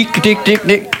doing. Tick, tick, tick,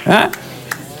 tick. Huh?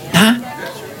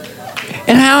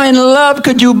 And how in love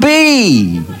could you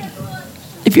be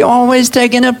if you're always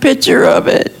taking a picture of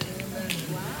it?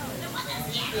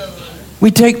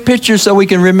 We take pictures so we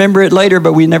can remember it later,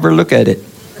 but we never look at it.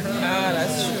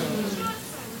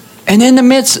 And in the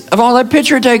midst of all that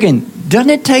picture taking, doesn't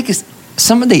it take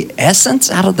some of the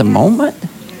essence out of the moment?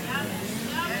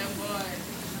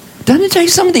 Doesn't it take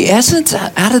some of the essence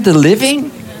out of the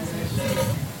living?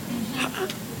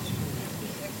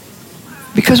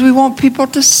 Because we want people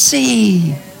to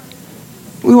see.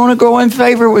 We want to grow in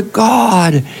favor with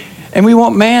God. And we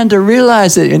want man to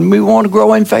realize it. And we want to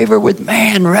grow in favor with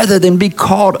man rather than be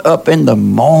caught up in the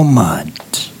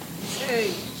moment.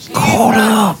 Caught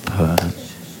up.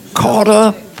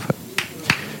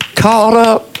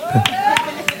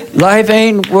 Life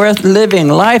ain't worth living.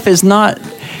 Life is not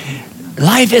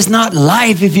Life is not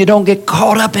life if you don't get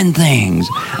caught up in things.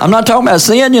 I'm not talking about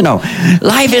sin, you know.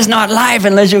 Life is not life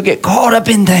unless you get caught up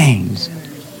in things.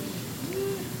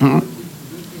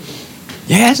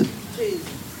 Yes.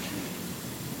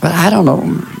 But I don't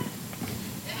know.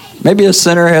 Maybe a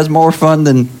sinner has more fun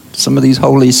than some of these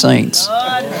holy saints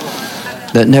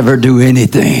that never do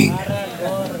anything.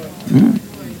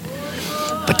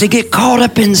 But to get caught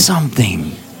up in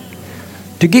something,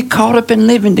 to get caught up in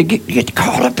living, to get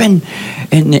caught up in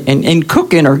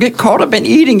cooking, or get caught up in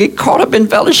eating, get caught up in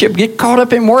fellowship, get caught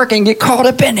up in working, get caught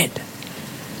up in it.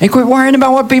 And quit worrying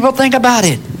about what people think about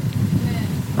it.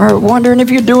 Or wondering if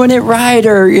you're doing it right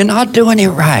or you're not doing it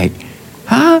right.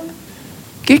 Huh?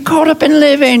 Get caught up in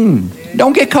living.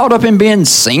 Don't get caught up in being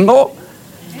single.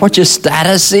 What your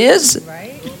status is.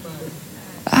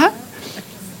 Huh?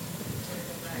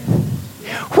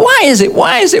 Why is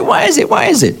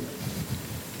it?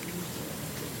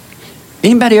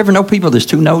 Anybody ever know people that's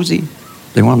too nosy?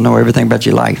 They want to know everything about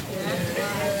your life.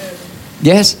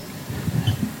 Yes?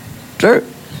 True?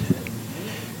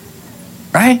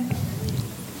 Right?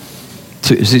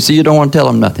 So you don't want to tell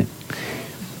them nothing.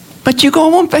 But you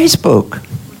go on Facebook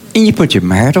and you put your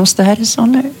marital status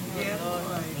on there.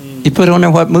 You put on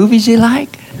there what movies you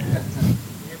like.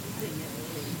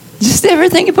 Just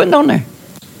everything you're putting on there.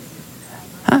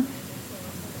 Huh?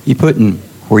 You putting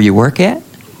where you work at.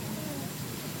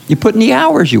 You putting the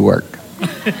hours you work.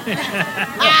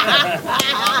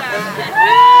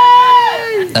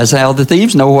 That's how the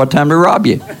thieves know what time to rob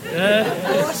you.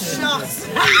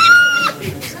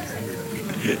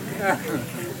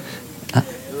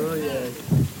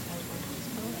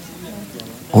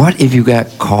 What if you got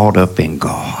caught up in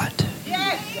God?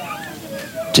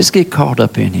 Just get caught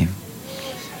up in Him.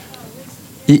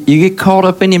 You get caught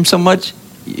up in Him so much,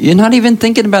 you're not even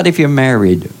thinking about if you're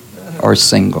married or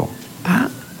single. Huh?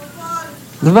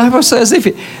 The Bible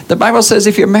says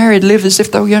if you're married, live as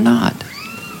if though you're not.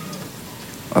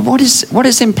 What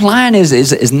is implying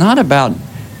is not about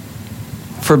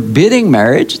forbidding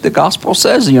marriage. The gospel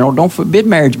says, don't forbid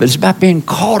marriage, but it's about being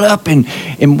caught up in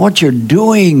what you're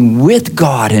doing with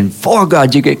God and for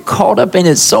God. You get caught up in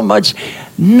it so much,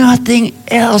 nothing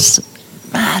else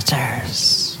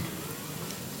matters.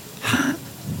 Huh?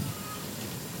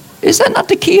 Is that not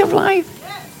the key of life?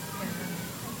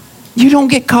 You don't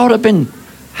get caught up in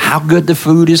how good the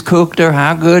food is cooked or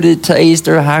how good it tastes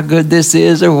or how good this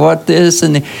is or what this.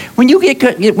 And when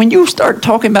you start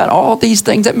talking about all these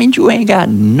things, that means you ain't got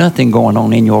nothing going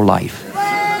on in your life.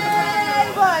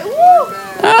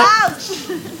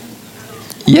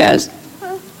 Yes.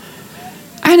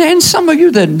 And some of you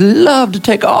that love to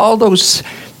take all those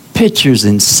pictures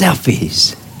and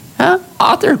selfies. Huh?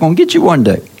 Arthur's going to get you one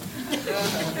day.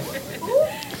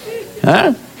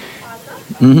 Huh?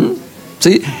 Mm-hmm.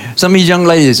 See, some of these young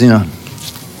ladies, yeah,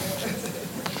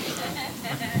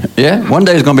 one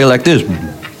day it's going to be like this.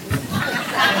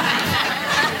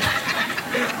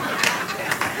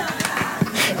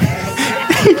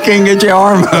 You can't get your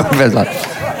arm up. It's like,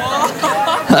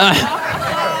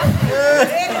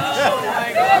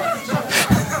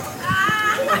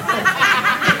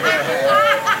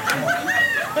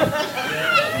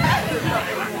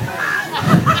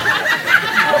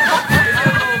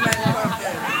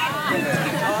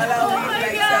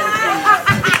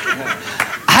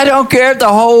 I don't care if the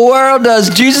whole world does.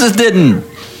 Jesus didn't.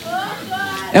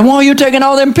 And while you're taking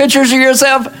all them pictures of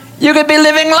yourself, you could be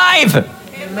living life.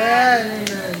 Amen.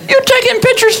 You're taking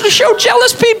pictures to show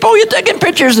jealous people. You're taking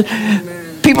pictures.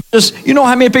 People just,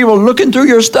 how many people are looking through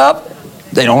your stuff?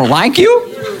 They don't like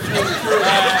you.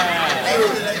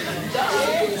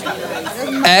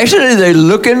 Actually, they're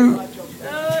looking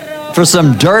for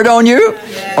some dirt on you,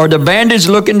 or the bandits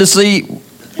looking to see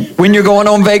when you're going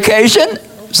on vacation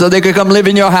so they could come live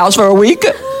in your house for a week.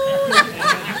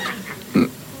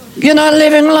 You're not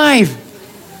living life.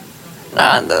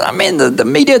 I mean, the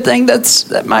media thing,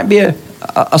 that might be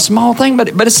a small thing,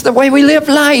 but it's the way we live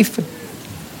life.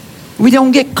 We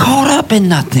don't get caught up in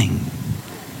nothing.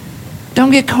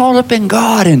 Don't get caught up in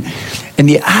God and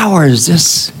the hours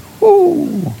just,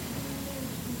 ooh.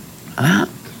 Huh?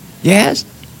 Yes?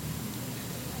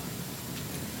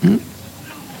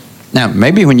 Now,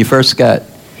 maybe when you first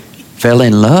fell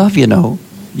in love, you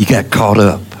got caught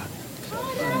up.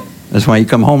 That's why you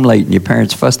come home late and your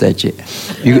parents fussed at you.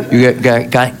 You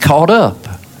got caught up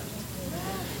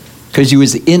because you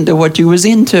was into what you was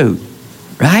into,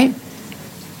 right?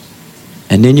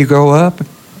 And then you grow up,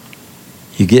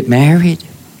 you get married.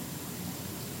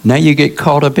 Now you get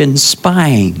caught up in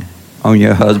spying on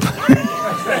your husband.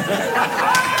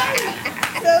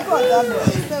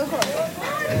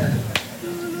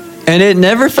 And it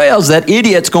never fails. That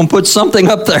idiot's going to put something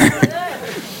up there.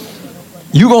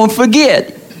 You're going to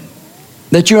forget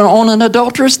that you're on an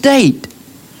adulterous date.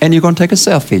 And you're going to take a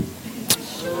selfie.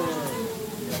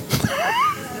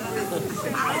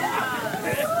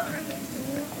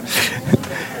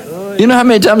 You know how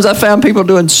many times I found people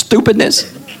doing stupidness?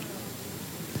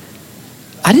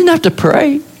 I didn't have to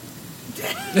pray.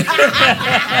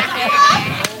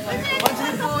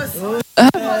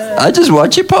 I just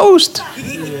watch you post.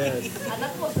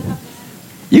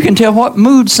 You can tell what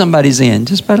mood somebody's in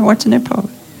just by watching their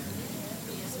post.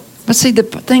 But see, the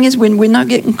thing is, when we're not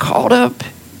getting caught up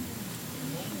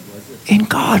in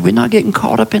God, we're not getting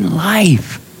caught up in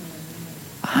life.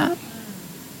 Huh?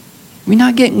 We're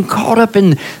not getting caught up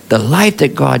in the life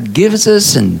that God gives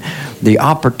us and the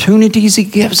opportunities He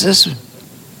gives us.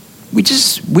 We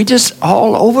just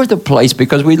all over the place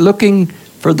because we're looking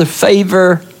for the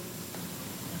favor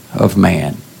of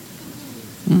man.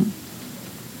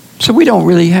 So we don't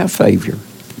really have favor.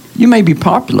 You may be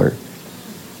popular,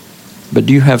 but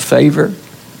do you have favor?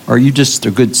 Or are you just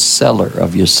a good seller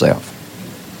of yourself?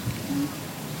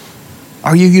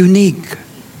 Are you unique?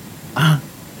 Are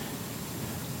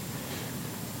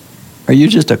you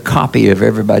just a copy of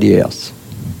everybody else?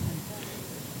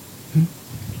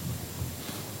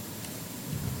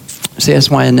 See, that's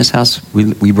why in this house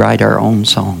we write our own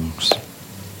songs.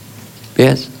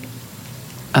 Yes?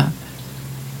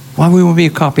 Why we want to be a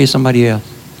copy of somebody else?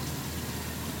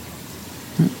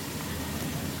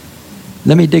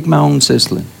 Let me dig my own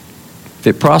cistern. If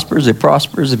it prospers, it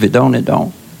prospers. If it don't, it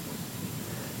don't.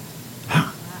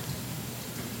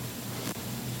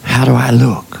 How do I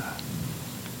look?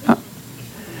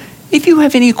 If you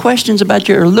have any questions about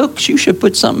your looks, you should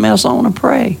put something else on and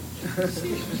pray.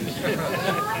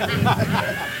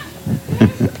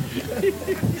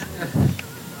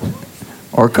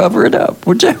 Or cover it up,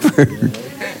 whichever.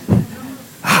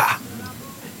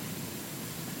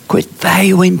 Quit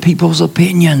valuing people's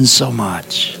opinions so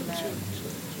much.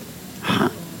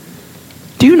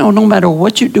 Do you know no matter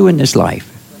what you do in this life,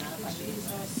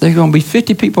 there are going to be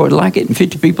 50 people that like it and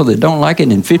 50 people that don't like it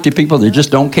and 50 people that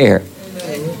just don't care.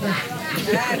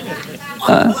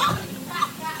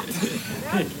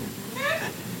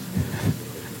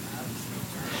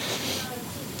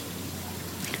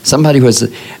 Somebody was,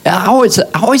 I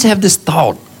always have this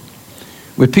thought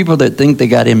with people that think they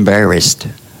got embarrassed.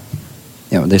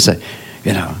 You know, they say,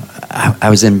 you know, I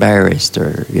was embarrassed,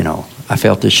 or, you know, I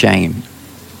felt ashamed.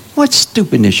 What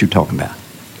stupidness you talking about?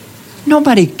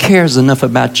 Nobody cares enough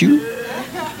about you.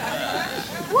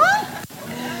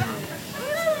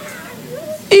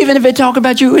 Even if they talk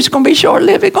about you, it's going to be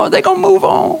short-lived. They're going to move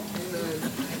on.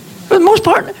 For the most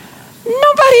part,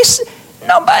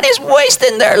 nobody's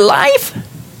wasting their life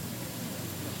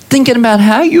thinking about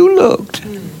how you looked.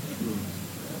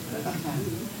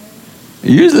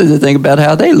 Usually they think about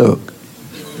how they look.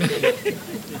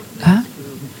 Huh?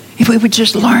 If we would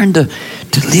just learn to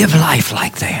live life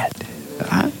like that.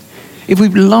 Huh? If we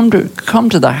learn to come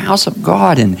to the house of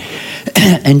God and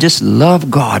just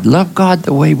love God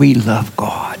the way we love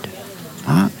God.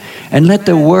 Huh? And let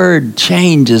the word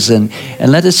change us and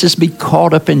let us just be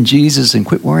caught up in Jesus and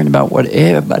quit worrying about what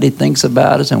everybody thinks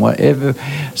about us and whatever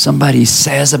somebody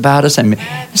says about us. And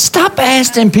stop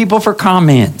asking people for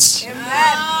comments.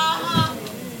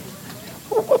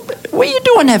 What are you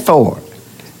doing that for?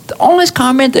 The only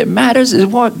comment that matters is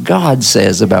what God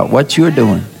says about what you're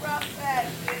doing.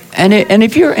 And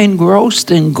if you're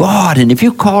engrossed in God and if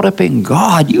you're caught up in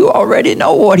God, you already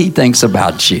know what He thinks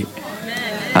about you.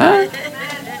 Huh?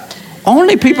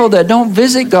 Only people that don't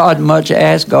visit God much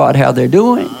ask God how they're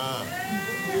doing.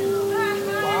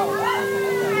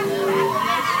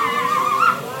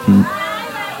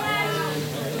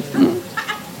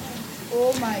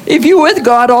 If you're with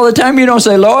God all the time, you don't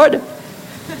say, Lord,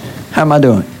 how am I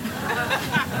doing?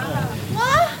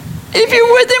 If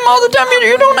you're with Him all the time,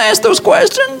 you don't ask those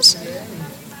questions.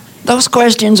 Those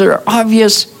questions are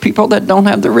obvious people that don't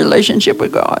have the relationship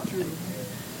with God.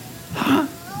 Huh?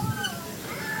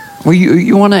 Well,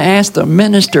 you want to ask the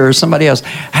minister or somebody else,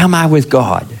 how am I with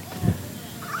God?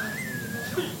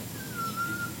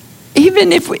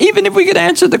 Even if we could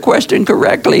answer the question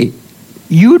correctly,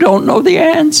 you don't know the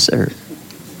answer.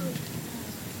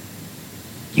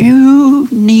 You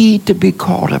need to be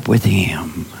caught up with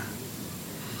Him.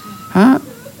 Huh?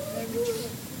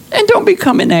 And don't be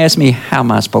coming and ask me, how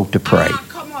am I supposed to pray?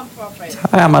 Come on, prophet.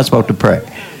 How am I supposed to pray?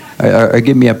 Or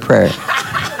give me a prayer.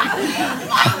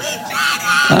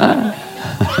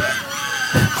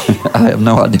 I have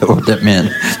no idea what that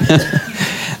meant.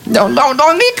 Don't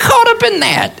get caught up in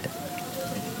that.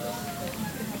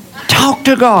 Talk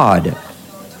to God.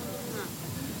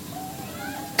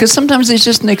 Because sometimes it's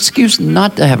just an excuse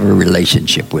not to have a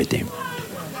relationship with him.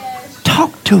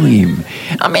 Talk to him.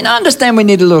 I mean, I understand we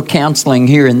need a little counseling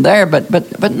here and there, but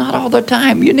not all the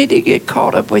time. You need to get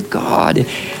caught up with God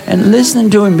and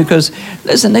listen to him, because,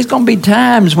 listen, there's going to be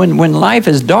times when life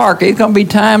is dark. There's going to be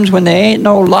times when there ain't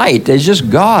no light. There's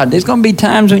just God. There's going to be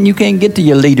times when you can't get to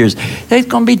your leaders. There's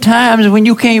going to be times when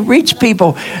you can't reach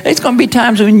people. There's going to be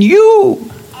times when you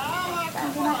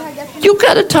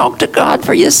got to talk to God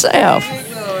for yourself.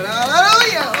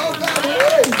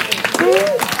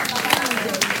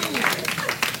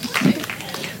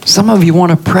 Some of you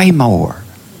want to pray more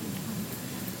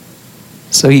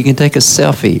so you can take a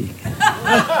selfie.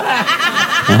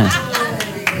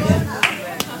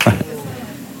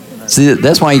 See,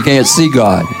 that's why you can't see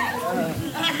God.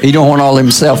 You don't want all them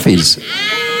selfies.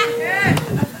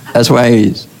 That's why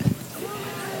he's...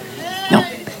 No,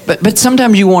 but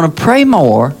sometimes you want to pray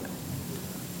more,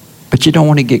 but you don't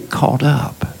want to get caught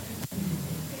up.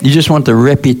 You just want the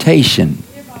reputation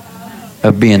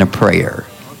of being a prayer.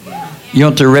 You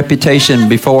want the reputation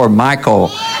before Michael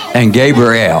and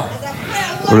Gabriel.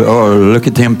 Oh, look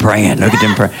at them praying. Look at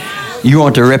them praying. You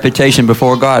want the reputation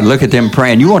before God. Look at them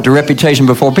praying. You want the reputation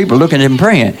before people. Look at them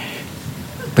praying.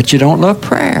 But you don't love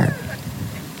prayer.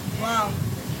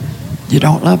 You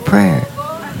don't love prayer.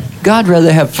 God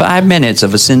rather have 5 minutes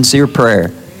of a sincere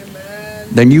prayer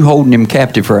than you holding him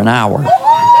captive for an hour.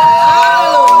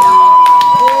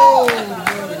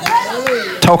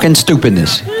 Talking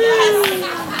stupidness.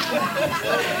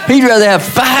 He'd rather have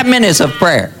 5 minutes of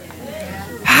prayer.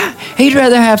 He'd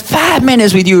rather have 5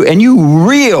 minutes with you and you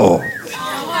real.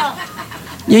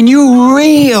 And you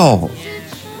real.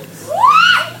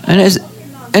 And it's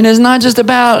not just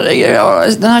about,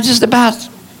 it's not just about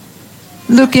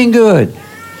looking good.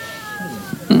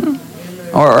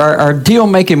 Or deal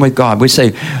making with God. We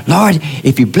say, Lord,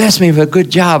 if you bless me with a good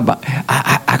job,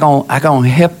 I gonna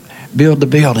help build the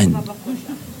building.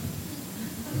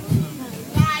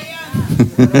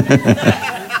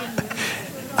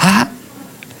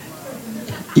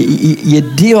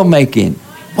 You're deal making.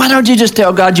 Why don't you just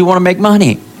tell God you want to make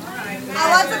money? I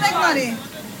want to make money.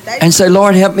 And say,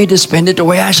 Lord, help me to spend it the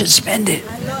way I should spend it.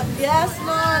 Yes,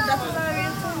 Lord. That's what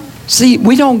I mean. See,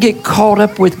 we don't get caught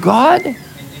up with God.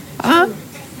 Huh?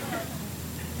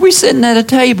 We sitting at a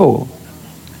table.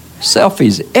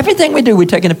 Selfies. Everything we do, we're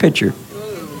taking a picture.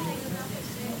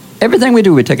 Everything we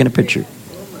do, we're taking a picture.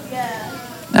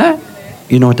 Huh?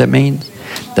 You know what that means?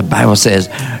 The Bible says,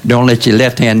 don't let your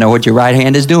left hand know what your right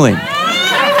hand is doing.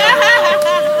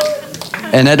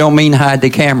 And that don't mean hide the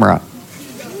camera.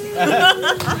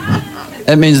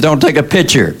 That means don't take a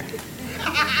picture.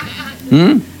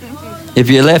 If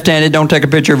you're left-handed, don't take a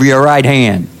picture of your right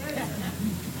hand.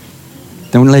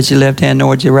 Don't let your left hand know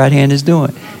what your right hand is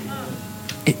doing.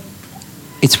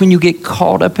 It's when you get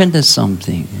caught up into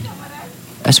something.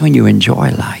 That's when you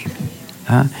enjoy life.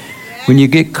 Huh? When you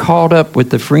get caught up with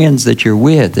the friends that you're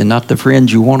with and not the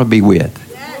friends you want to be with.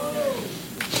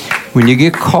 When you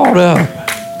get caught up.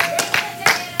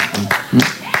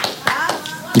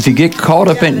 If you get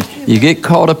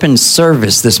caught up in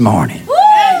service this morning.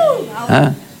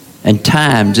 Huh? And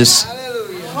time just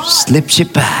slips you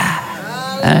by.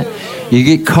 Huh? You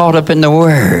get caught up in the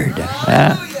Word.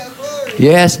 Huh?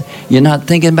 Yes, you're not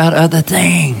thinking about other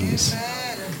things.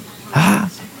 Huh?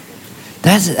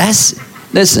 That's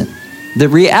listen. The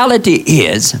reality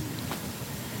is,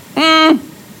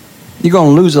 you're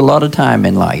going to lose a lot of time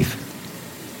in life.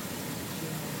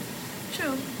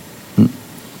 True.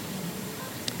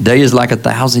 Day is like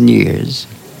 1,000 years,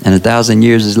 and 1,000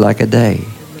 years is like a day.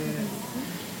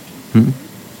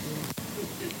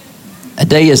 A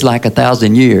day is like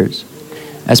 1,000 years.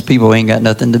 That's people ain't got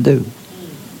nothing to do.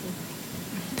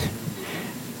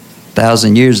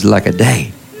 1,000 years is like a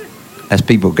day. That's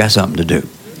people got something to do.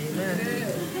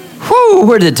 Whew,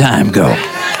 where did time go?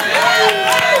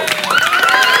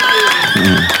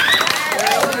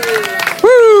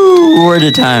 Woo, where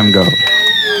did time go?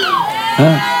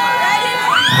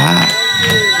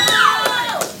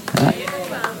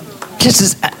 This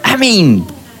is, I mean,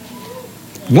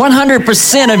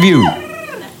 100% of you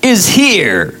is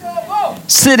here,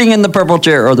 sitting in the purple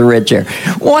chair or the red chair.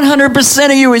 100%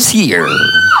 of you is here.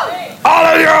 All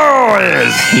of you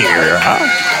is here.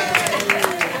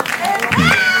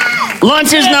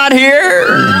 Lunch is not here.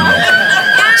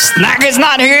 Snack is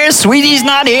not here. Sweetie's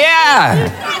not here.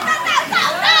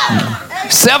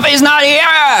 Selfie's not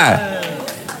here.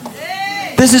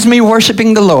 This is me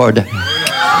worshiping the Lord.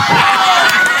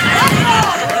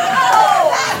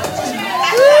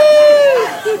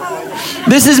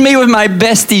 This is me with my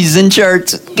besties in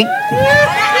church.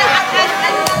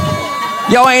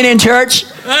 Y'all ain't in church?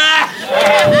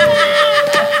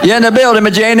 You're in the building,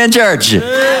 but you ain't in church.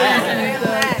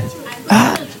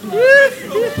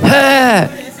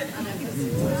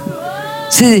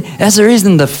 See, that's the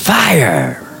reason the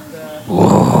fire.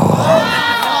 Whoa.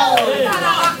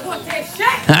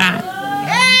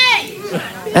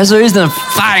 That's the reason the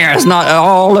fire is not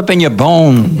all up in your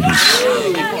bones.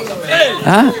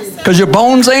 Because your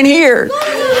bones ain't here.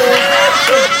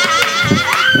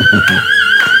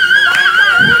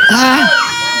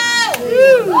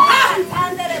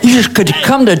 You just could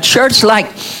come to church like,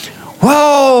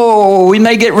 whoa, we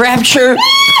may get raptured.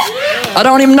 I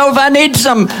don't even know if I need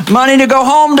some money to go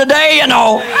home today, you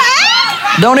know.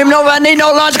 Don't even know if I need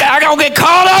no lunch. I'm going to get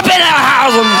caught up in a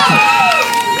house.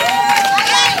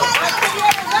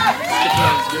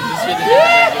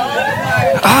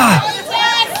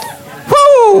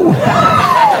 Woo.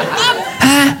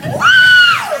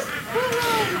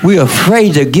 We're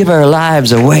afraid to give our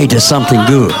lives away to something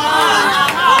good.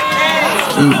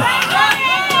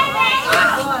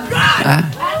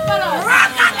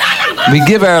 We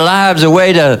give our lives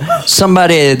away to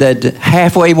somebody that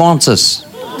halfway wants us.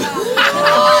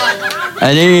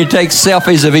 And then you take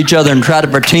selfies of each other and try to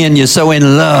pretend you're so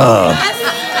in love.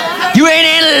 You ain't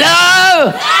in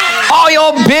love. All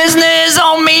your business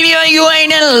on media, you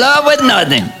ain't in love with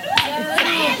nothing.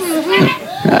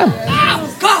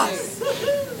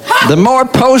 The more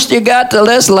posts you got, the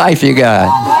less life you got.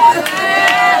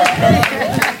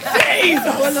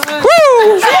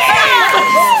 Woo!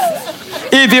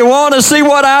 If you want to see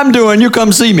what I'm doing, you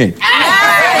come see me.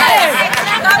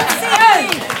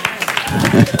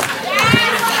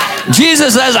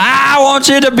 Jesus says, I want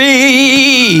you to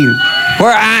be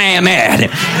where I am at.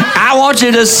 I want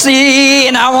you to see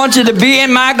and I want you to be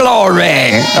in my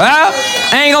glory. Well,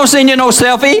 I ain't going to send you no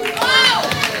selfie.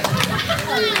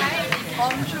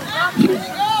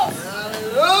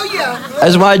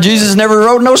 That's why Jesus never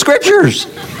wrote no scriptures.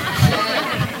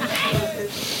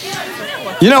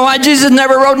 You know why Jesus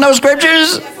never wrote no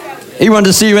scriptures? He wanted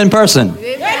to see you in person.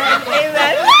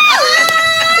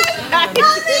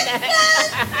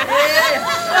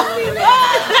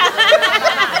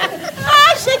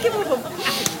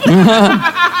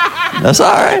 That's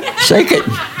all right. Shake it.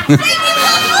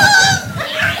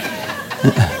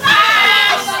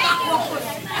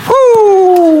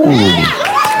 Woo.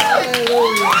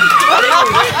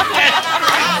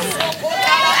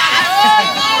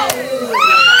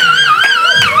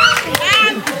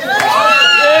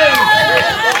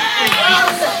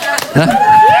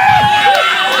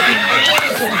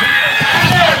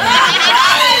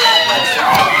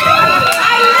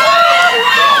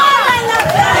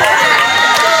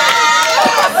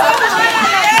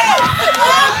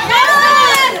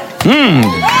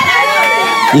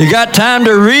 You got time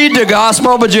to read the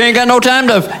gospel, but you ain't got no time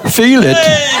to feel it.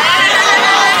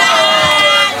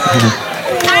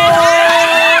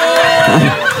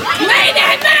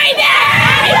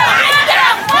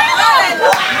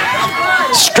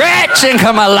 Stretch and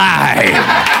come alive.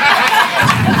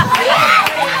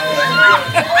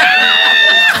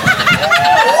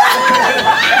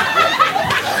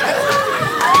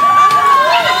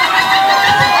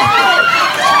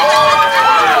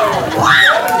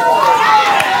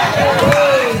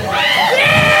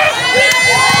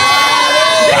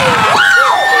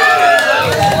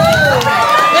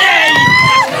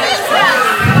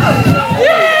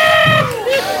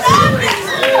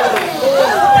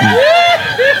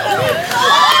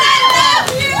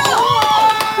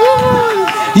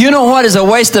 You know what is a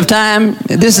waste of time?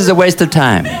 This is a waste of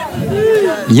time.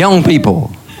 Young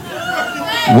people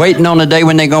waiting on the day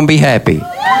when they're going to be happy.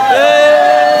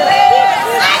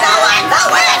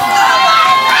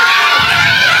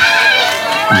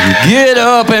 Get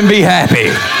up and be happy.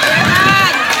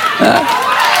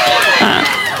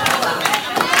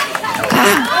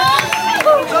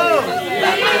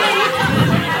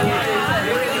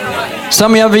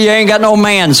 Some of you ain't got no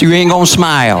man, so you ain't going to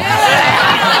smile.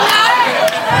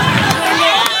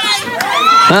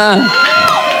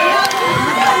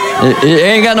 You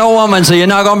ain't got no woman, so you're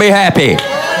not going to be happy.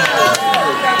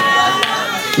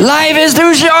 Life is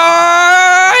too short.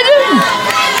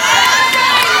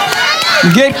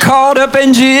 Get caught up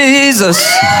in Jesus.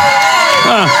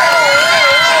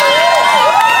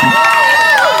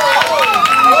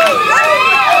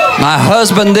 My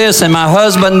husband this and my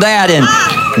husband that and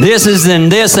this is and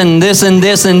this and this and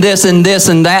this and this and this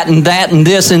and that and that and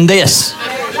this and this.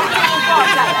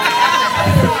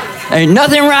 Ain't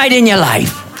nothing right in your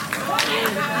life.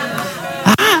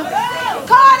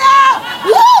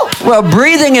 Well,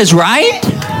 breathing is right.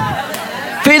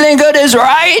 Feeling good is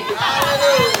right.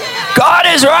 God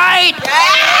is right.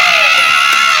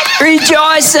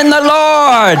 Rejoice in the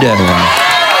Lord.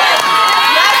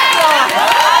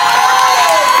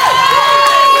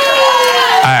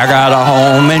 I got a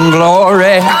home in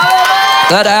glory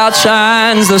that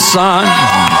outshines the sun.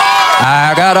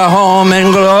 I got a home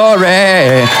in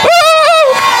glory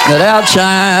that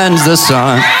outshines the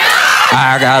sun.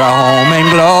 I got a home in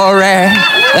glory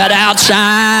that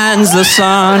outshines the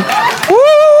sun. Woo!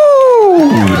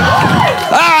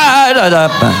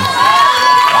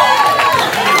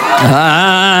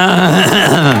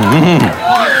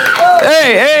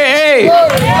 Hey, hey, hey.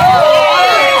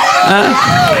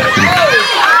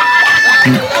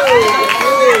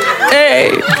 Hey.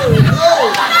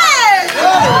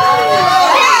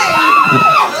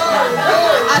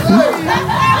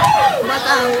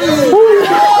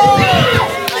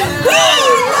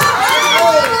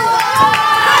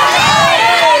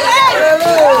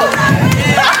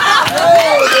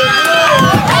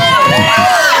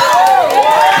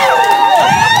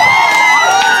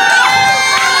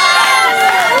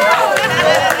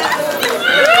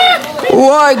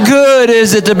 What good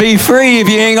is it to be free if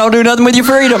you ain't gonna do nothing with your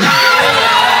freedom?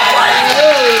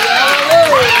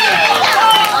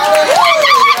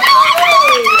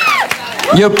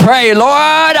 You pray,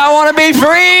 Lord, I want to be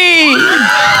free.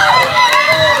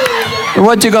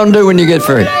 What you gonna do when you get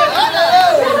free?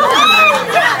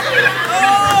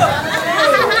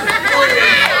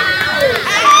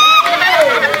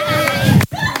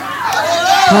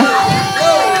 Huh?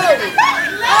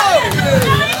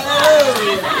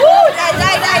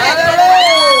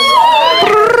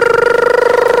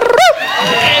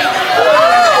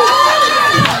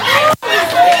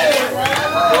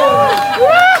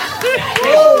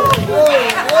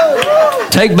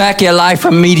 Take back your life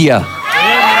from media.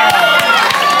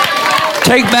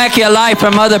 Take back your life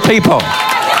from other people.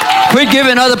 Quit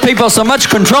giving other people so much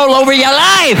control over your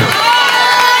life.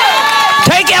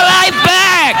 Take your life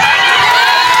back.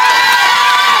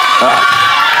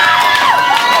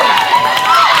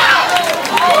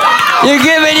 You're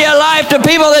giving your life to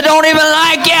people that don't even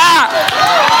like you.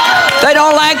 They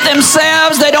don't like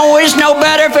themselves. They don't wish no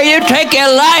better for you. Take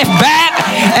your life back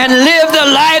and live the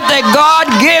life that God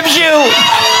gives you.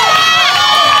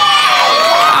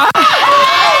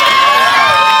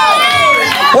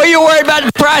 What are you worried about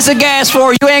the price of gas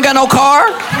for? You ain't got no car?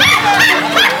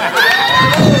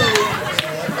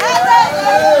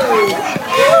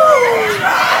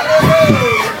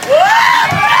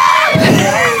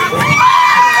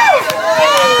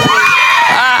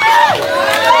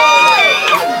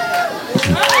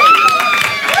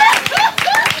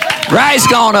 Rice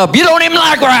gone up. You don't even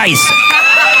like rice.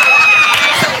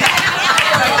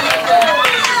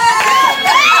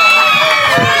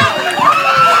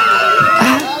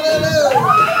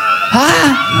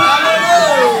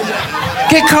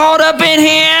 Get caught up in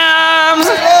hymns.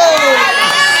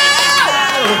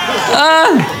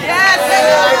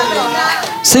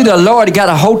 See, the Lord got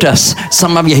a hold of us.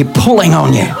 Some of you, He's pulling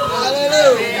on you.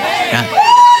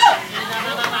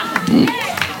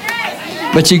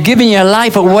 But you're giving your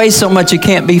life away so much you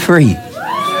can't be free.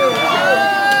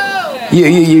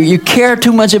 You care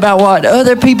too much about what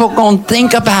other people gonna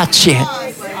think about you.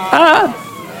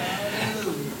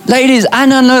 Ladies, I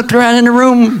done looked around in the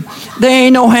room. There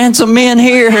ain't no handsome men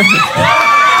here.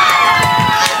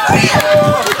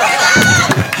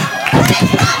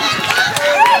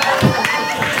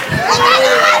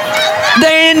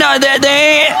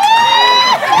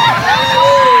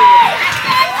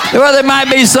 Well, there might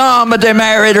be some, but they're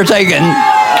married or taken.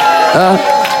 No,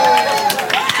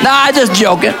 I'm just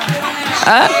joking.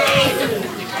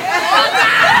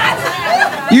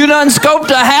 You done scoped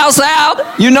the house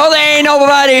out. You know there ain't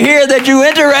nobody here that you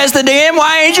interested in.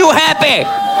 Why ain't you happy?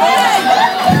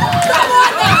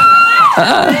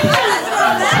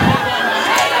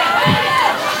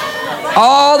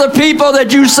 All the people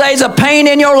that you say is a pain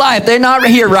in your life, they're not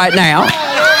here right now.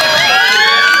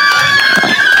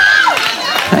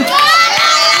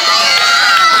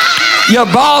 Your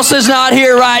boss is not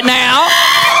here right now.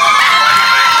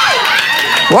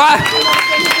 What?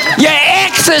 Your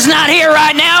ex is not here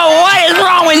right now. What is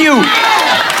wrong with you?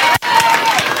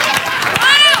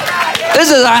 This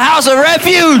is a house of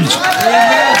refuge.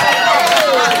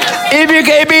 If you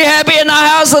can't be happy in the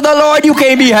house of the Lord, you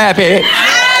can't be happy.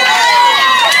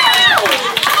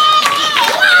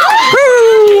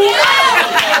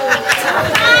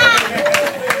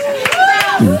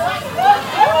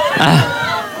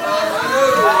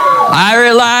 I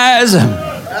realize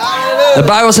the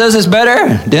Bible says it's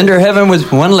better to enter heaven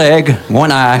with one leg,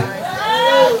 one eye.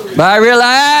 But I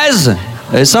realize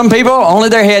there's some people, only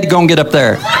their head gonna get up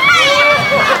there.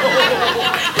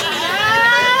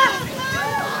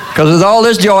 Because with all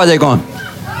this joy, they're going.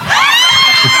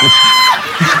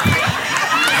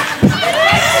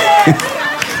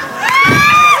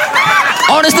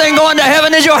 Only thing going to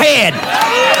heaven is your head.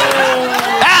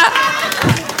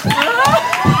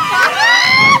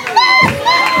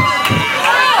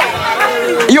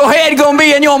 Your head gonna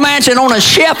be in your mansion on a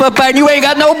ship up there, and you ain't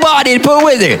got no body to put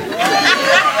with it.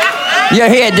 Your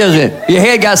head doesn't. Your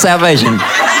head got salvation.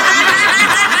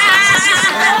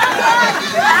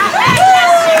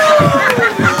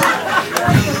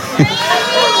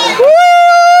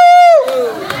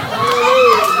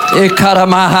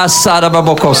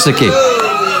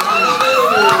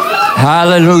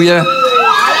 Hallelujah.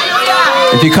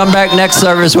 If you come back next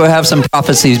service, we'll have some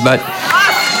prophecies, but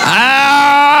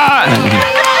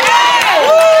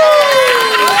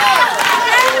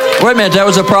wait a minute, that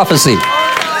was a prophecy.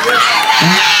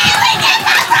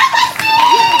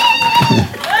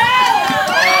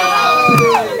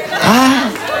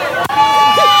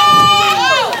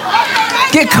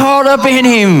 Get caught up in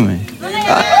him.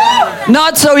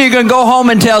 Not so you can go home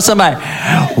and tell somebody,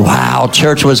 wow,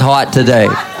 church was hot today.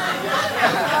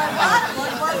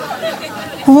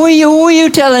 Who are you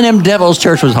telling them devils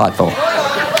church was hot for?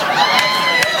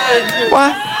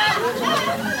 What?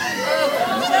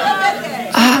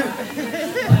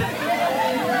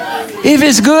 If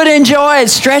it's good, enjoy it.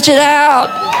 Stretch it out.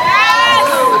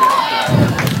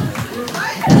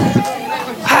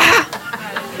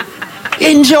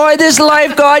 Enjoy this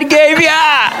life God gave you.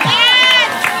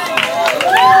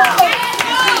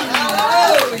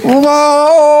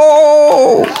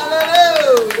 Whoa.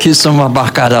 Just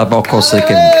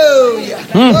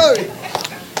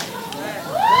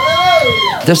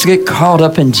get caught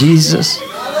up in Jesus.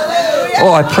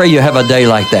 Oh, I pray you have a day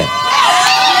like that.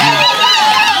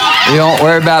 You don't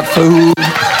worry about food.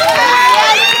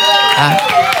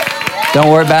 Don't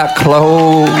worry about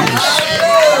clothes.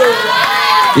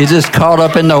 You're just caught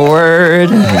up in the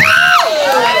Word.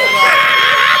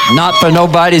 Not for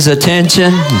nobody's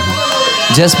attention.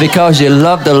 Just because you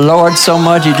love the Lord so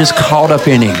much, you're just caught up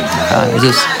in Him.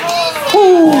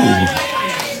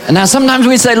 And now sometimes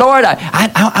we say, Lord,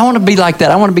 I want to be like that.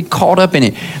 I want to be caught up in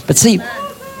it. But see,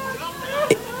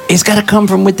 it's got to come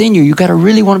from within you. You got to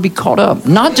really want to be caught up.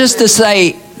 Not just to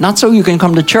say, not so you can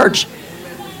come to church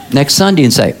next Sunday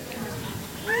and say,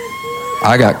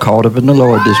 I got caught up in the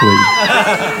Lord this week.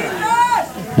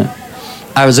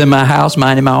 I was in my house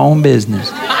minding my own business.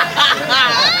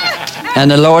 And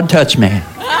the Lord touched me.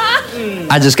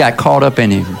 I just got caught up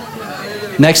in Him.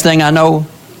 Next thing I know,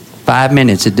 5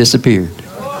 minutes, it disappeared.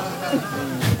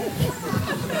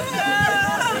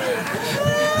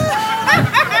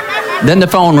 Then the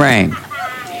phone rang.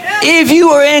 If you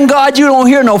are in God, you don't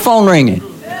hear no phone ringing.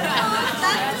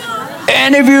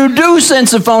 And if you do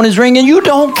sense the phone is ringing, you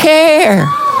don't care.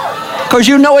 Because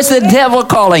you know it's the devil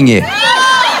calling you.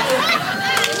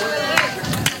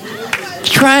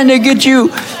 Trying to get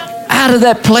you out of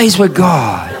that place with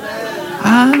God.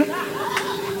 Huh?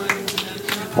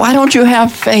 Why don't you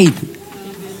have faith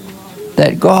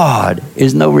that God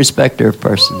is no respecter of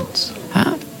persons?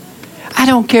 Huh? I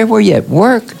don't care where you're at.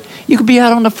 Work. You could be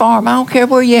out on the farm. I don't care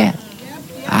where you're at.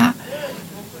 Huh?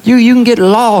 You can get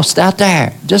lost out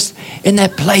there, just in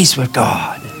that place with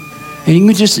God. And you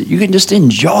can just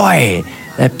enjoy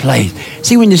that place.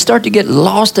 See, when you start to get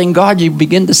lost in God, you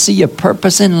begin to see a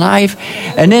purpose in life.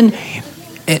 And then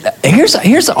here's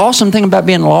the awesome thing about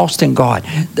being lost in God.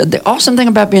 The awesome thing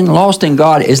about being lost in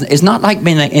God is not like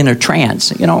being in a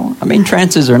trance. You know, I mean,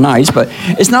 trances are nice, but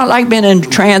it's not like being in a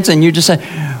trance and you just say,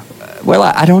 well,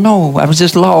 I don't know. I was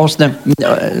just lost.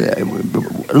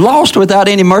 Lost without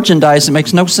any merchandise, it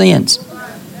makes no sense.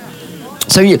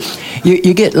 So you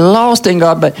get lost in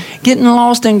God, but getting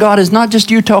lost in God is not just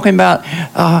you talking about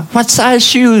what size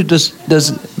shoe does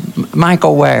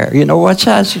Michael wear? You know, what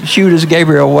size shoe does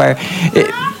Gabriel wear?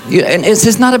 And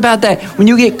it's not about that. When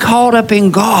you get caught up in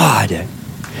God,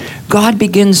 God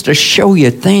begins to show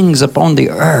you things upon the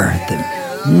earth.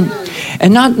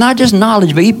 And not just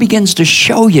knowledge, but He begins to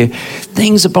show you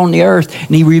things upon the earth.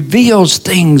 And He reveals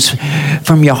things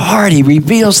from your heart. He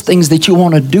reveals things that you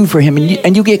want to do for Him.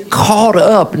 And you get caught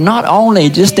up, not only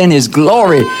just in His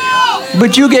glory,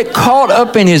 but you get caught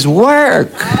up in His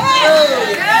work.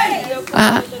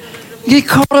 You get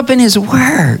caught up in His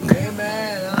work.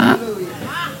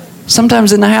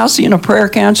 Sometimes in the house, you know, prayer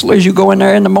counselors, you go in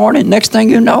there in the morning. Next thing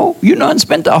you know, you done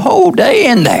spent the whole day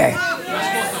in there.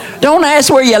 Don't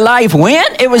ask where your life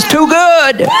went. It was too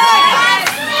good.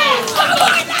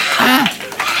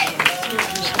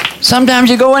 Sometimes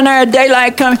you go in there,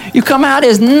 daylight comes, you come out,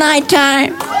 it's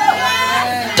nighttime.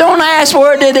 Don't ask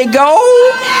where did it go.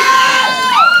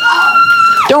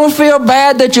 Don't feel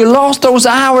bad that you lost those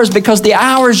hours, because the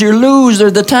hours you lose are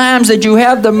the times that you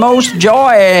have the most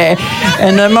joy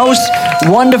and the most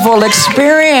wonderful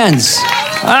experience.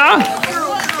 Huh?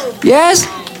 Yes?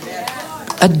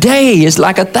 A day is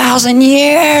like 1,000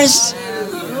 years.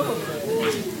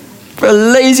 For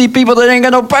lazy people that ain't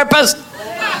got no purpose.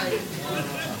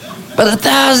 But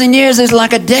 1,000 years is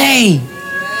like a day.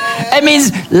 It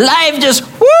means life just,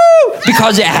 woo,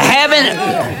 because you're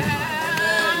having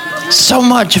so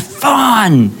much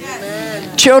fun.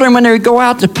 Children, when they go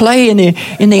out to play in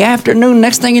the afternoon,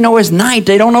 next thing you know, it's night.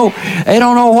 They don't know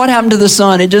what happened to the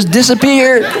sun. It just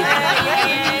disappeared.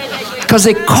 Because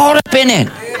they caught up in it.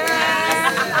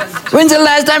 When's the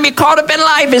last time you caught up in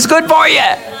life? It's good for you.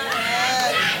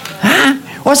 Huh?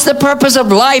 What's the purpose of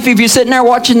life if you're sitting there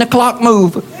watching the clock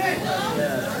move?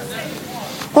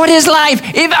 What is life?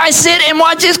 If I sit and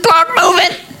watch this clock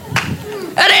moving,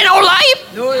 that ain't no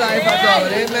life. No life at all.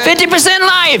 Amen. 50%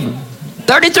 life.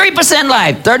 33%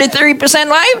 life. 33%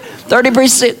 life.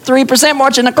 33%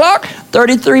 watching the clock.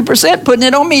 33% putting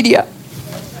it on media.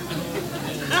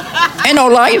 Ain't no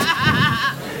life.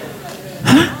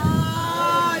 Huh?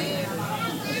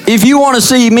 If you want to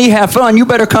see me have fun, you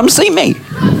better come see me.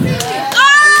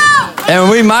 And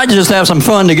we might just have some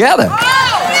fun together.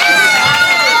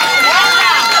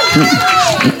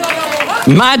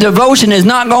 My devotion is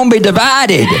not going to be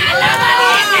divided.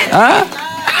 Huh?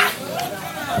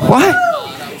 What?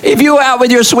 If you're out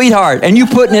with your sweetheart and you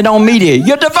putting it on media,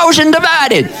 your devotion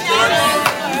divided.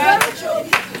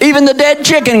 Even the dead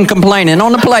chicken complaining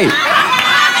on the plate.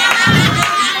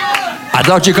 I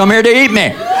thought you come here to eat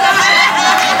me.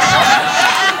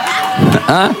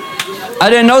 Huh? I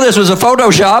didn't know this was a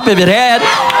Photoshop. If it had,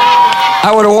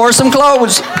 I would have wore some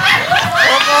clothes.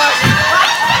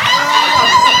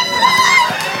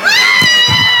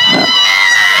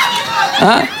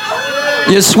 Huh?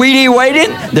 Your sweetie waiting?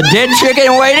 The dead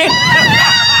chicken waiting?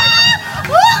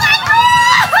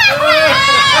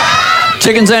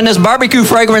 Chicken saying this barbecue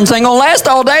fragrance ain't gonna last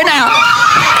all day now.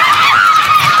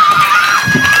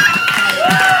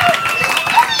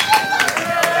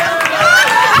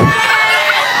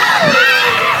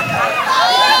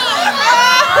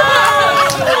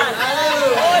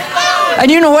 And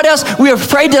you know what else? We're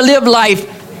afraid to live life.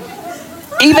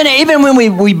 Even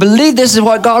when we believe this is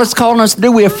what God is calling us to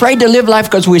do, we're afraid to live life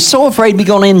because we're so afraid we're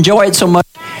going to enjoy it so much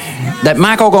that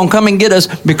Michael going to come and get us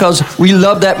because we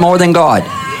love that more than God.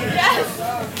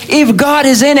 If God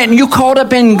is in it and you caught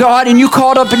up in God and you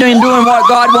caught up in doing what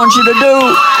God wants you to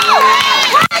do,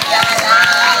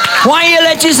 why you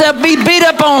let yourself be beat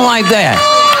up on like that?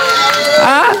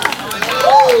 Huh?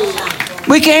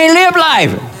 We can't live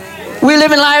life. We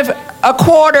live in life a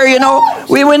quarter, you know.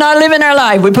 We're not living our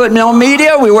life. We're putting on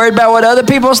media. We're worried about what other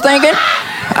people's thinking.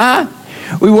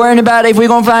 We're worrying about if we're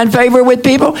going to find favor with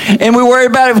people. And we're worried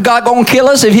about if God going to kill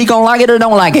us, if he going to like it or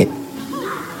don't like it.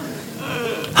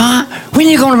 Huh? When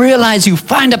are you going to realize you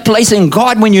find a place in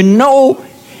God when you know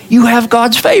you have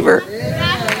God's favor?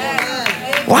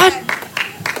 What?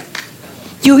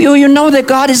 You know that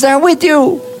God is there with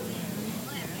you.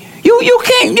 You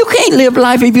can't live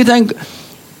life if you think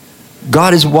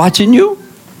God is watching you.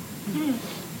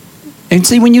 And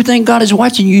see, when you think God is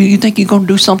watching you, you think you're going to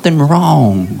do something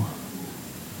wrong.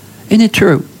 Isn't it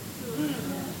true?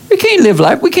 We can't live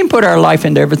life. We can't put our life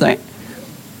into everything.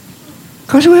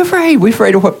 Because we're afraid. We're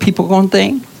afraid of what people are going to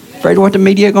think. Afraid of what the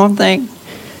media are going to think.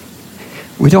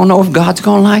 We don't know if God's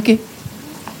going to like it.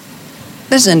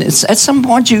 Listen, it's, at some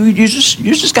point you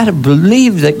just got to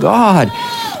believe that God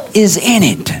is in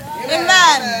it.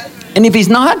 Amen. And if he's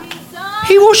not,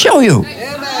 he will show you.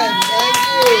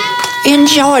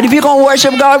 Enjoy it. If you're going to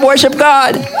worship God, worship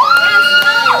God.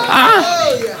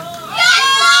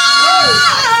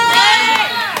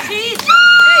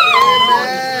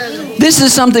 This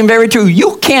is something very true.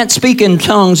 You can't speak in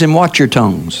tongues and watch your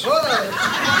tongues.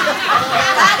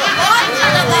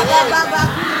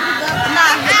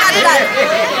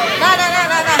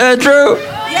 True?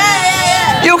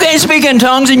 You can't speak in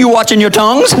tongues and you watching your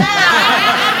tongues.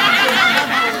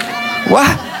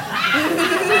 What?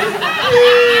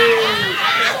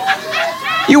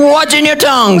 You watching your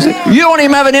tongues. You don't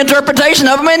even have an interpretation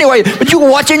of them anyway, but you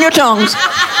watching your tongues.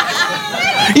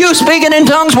 You speaking in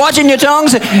tongues, watching your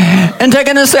tongues, and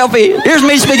taking a selfie. Here's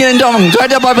me speaking in tongues.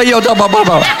 Everything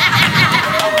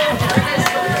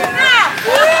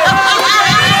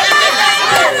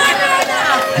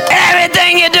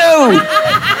you do.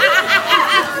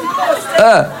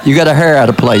 You got a hair out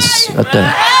of place right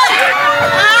there.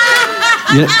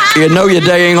 You know your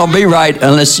day ain't gonna be right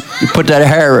unless you put that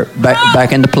hair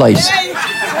back into place.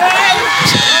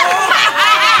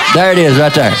 There it is,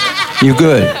 right there. You're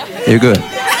good. You're good.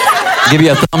 Give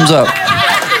you a thumbs up.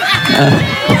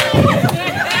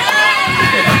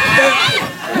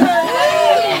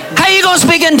 How you going to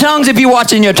speak in tongues if you're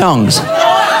watching your tongues?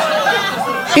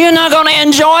 You're not going to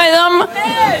enjoy them?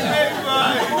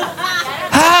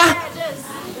 Huh?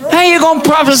 How you going to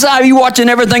prophesy if you're watching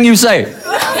everything you say?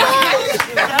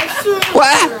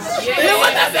 What?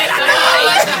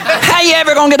 How you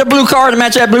ever going to get a blue car to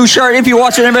match that blue shirt if you're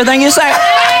watching everything you say?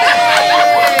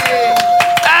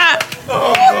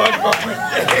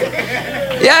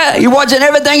 Yeah, you're watching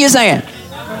everything you're saying.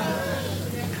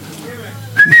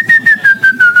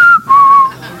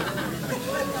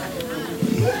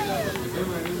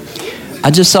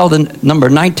 I just saw the number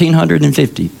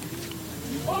 1950.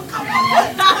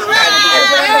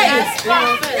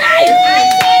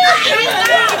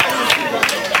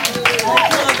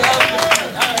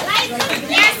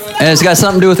 And it's got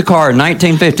something to do with the car.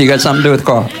 1950 got something to do with the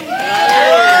car.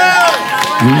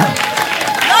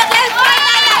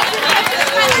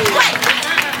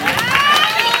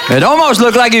 It almost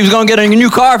looked like he was going to get a new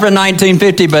car for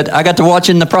 1950, but I got to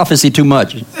watching the prophecy too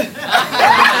much.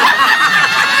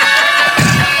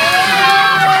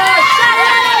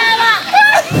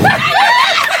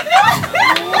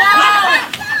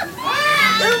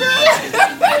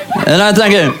 And I'm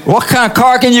thinking, what kind of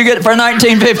car can you get for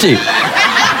 1950?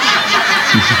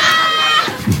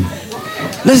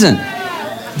 Listen,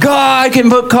 God can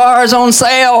put cars on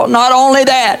sale. Not only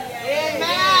that,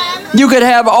 you could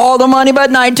have all the money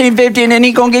but 1950 and then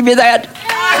He's going to give you that.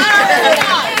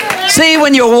 See,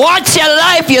 when you watch your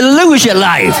life, you lose your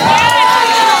life.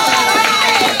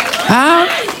 Huh?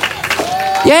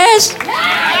 Yes?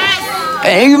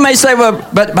 And you may say, well,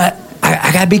 but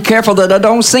I got to be careful that I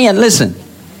don't sin. Listen.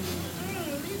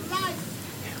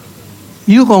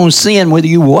 You're going to sin whether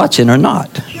you're watching or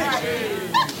not.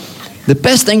 The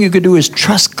best thing you could do is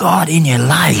trust God in your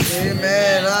life.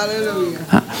 Amen. Hallelujah.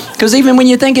 Because even when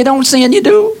you think you don't sin, you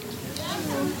do.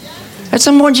 At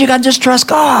some point, you got to just trust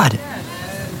God.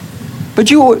 But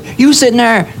you sitting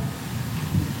there,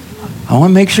 I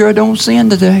want to make sure I don't sin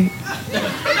today.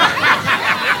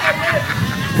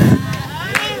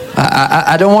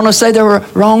 I don't want to say the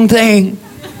wrong thing.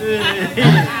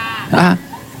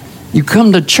 You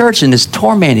come to church and it's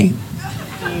tormenting.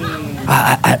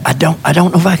 I don't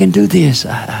know if I can do this.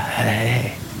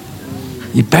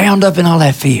 You're bound up in all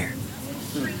that fear.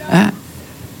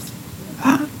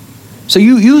 So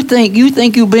you think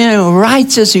you've been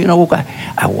righteous, you know.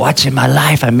 I watching my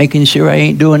life. I'm making sure I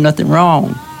ain't doing nothing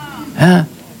wrong.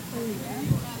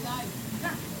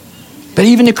 But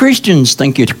even the Christians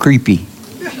think you're creepy.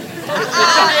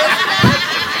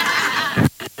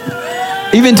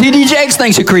 Even T.D. Jakes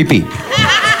thinks you're creepy.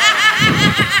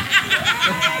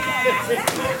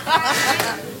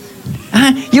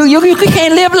 You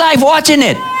can't live life watching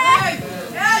it.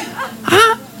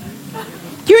 Huh?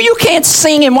 You can't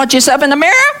sing and watch yourself in the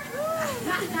mirror.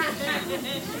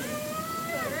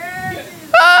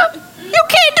 You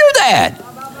can't do that.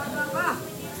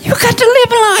 You got to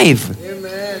live life.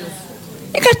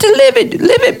 You got to live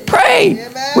it, pray.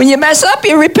 When you mess up,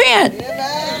 you repent.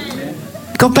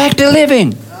 Go back to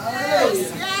living.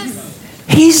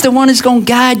 He's the one that's going to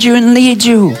guide you and lead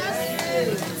you.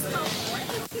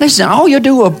 Listen, all you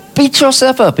do is beat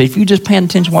yourself up if you just pay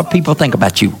attention to what people think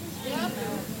about you.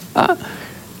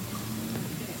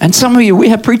 And some of you, we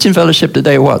have preaching fellowship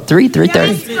today, what,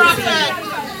 3:30?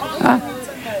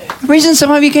 Reason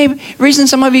some of you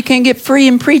can't get free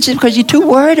and preach is because you're too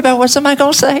worried about what somebody's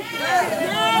going to say.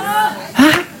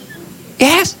 Huh?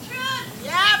 Yes?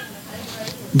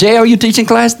 Jay, are you teaching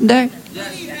class today?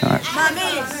 Yes. All right.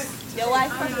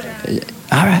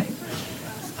 All right.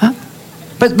 Huh?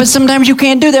 But sometimes you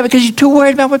can't do that because you're too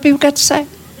worried about what people got to say.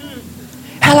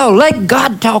 Hello, let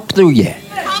God talk through you.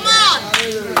 Come on.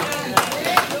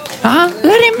 Huh?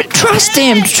 Let Him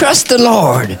trust the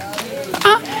Lord.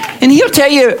 Huh? And He'll tell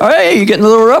you, hey, you're getting a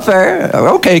little rough there.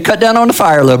 Okay, cut down on the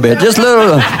fire a little bit. Just a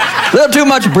little too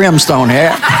much brimstone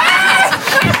here.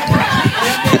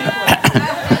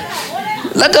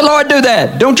 Let the Lord do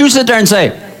that. Don't you sit there and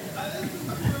say,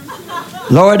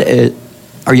 Lord,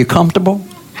 are you comfortable?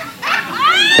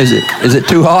 Is it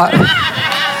too hot?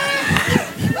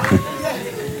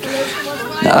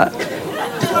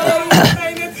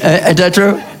 Is that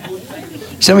true?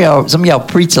 Some of y'all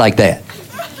preach like that.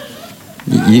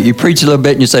 You preach a little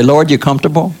bit and you say, Lord, you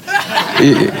comfortable?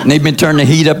 You need me to turn the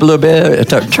heat up a little bit?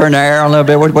 Turn the air on a little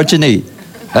bit? What you need?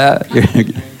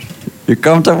 You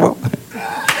comfortable?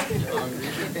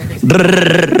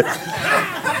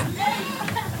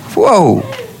 Whoa.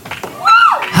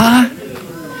 Huh?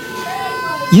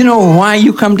 You know why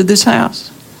you come to this house?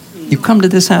 You come to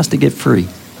this house to get free.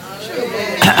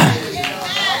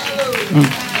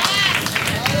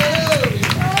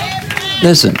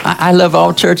 Listen, I love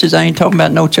all churches. I ain't talking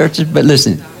about no churches, but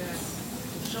listen.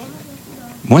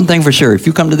 One thing for sure, if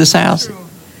you come to this house,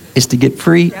 it's to get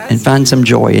free and find some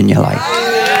joy in your life.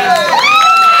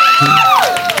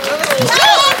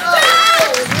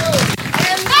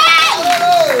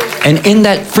 And in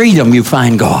that freedom, you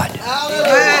find God.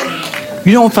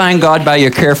 You don't find God by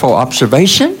your careful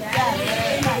observation.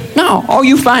 No, all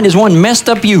you find is one messed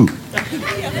up you.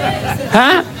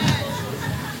 Huh?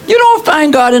 You don't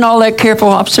find God in all that careful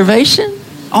observation.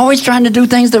 Always trying to do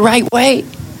things the right way.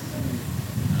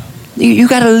 You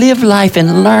got to live life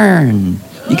and learn.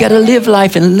 You got to live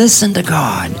life and listen to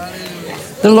God.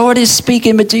 The Lord is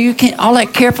speaking, but you can't, all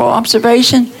that careful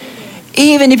observation,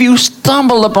 even if you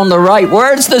stumble upon the right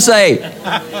words to say,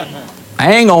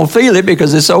 I ain't going to feel it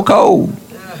because it's so cold.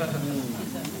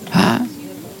 Huh?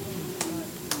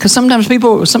 Because sometimes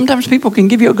people can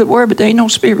give you a good word, but they ain't no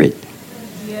spirit.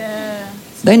 Yeah.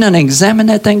 They done examine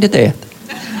that thing to death.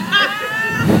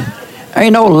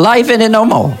 Ain't no life in it no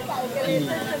more.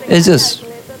 It's just.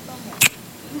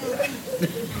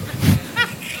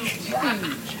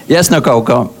 Yes, Nicole,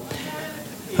 come.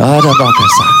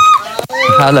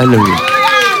 Hallelujah.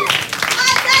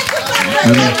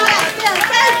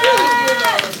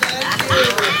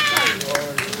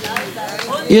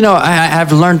 You know,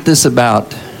 I've learned this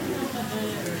about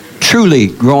truly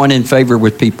growing in favor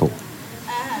with people.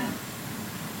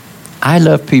 I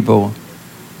love people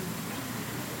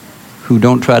who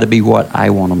don't try to be what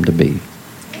I want them to be.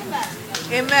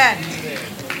 Amen.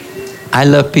 I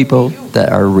love people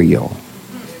that are real.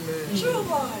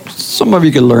 Some of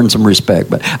you can learn some respect,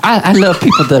 but I love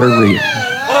people that are real.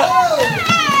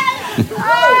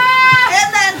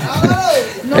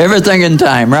 Everything in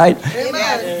time, right?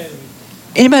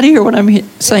 Anybody hear what I'm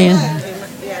saying?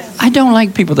 I don't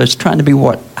like people that's trying to be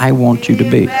what I want you to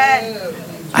be.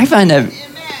 I find that,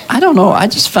 I don't know, I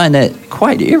just find that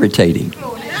quite irritating.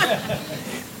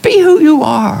 Be who you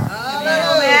are.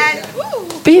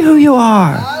 Be who you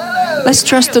are. Let's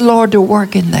trust the Lord to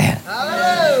work in that.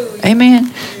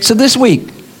 Amen. So this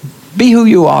week, be who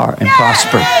you are and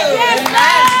prosper.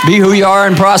 Be who you are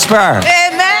and prosper.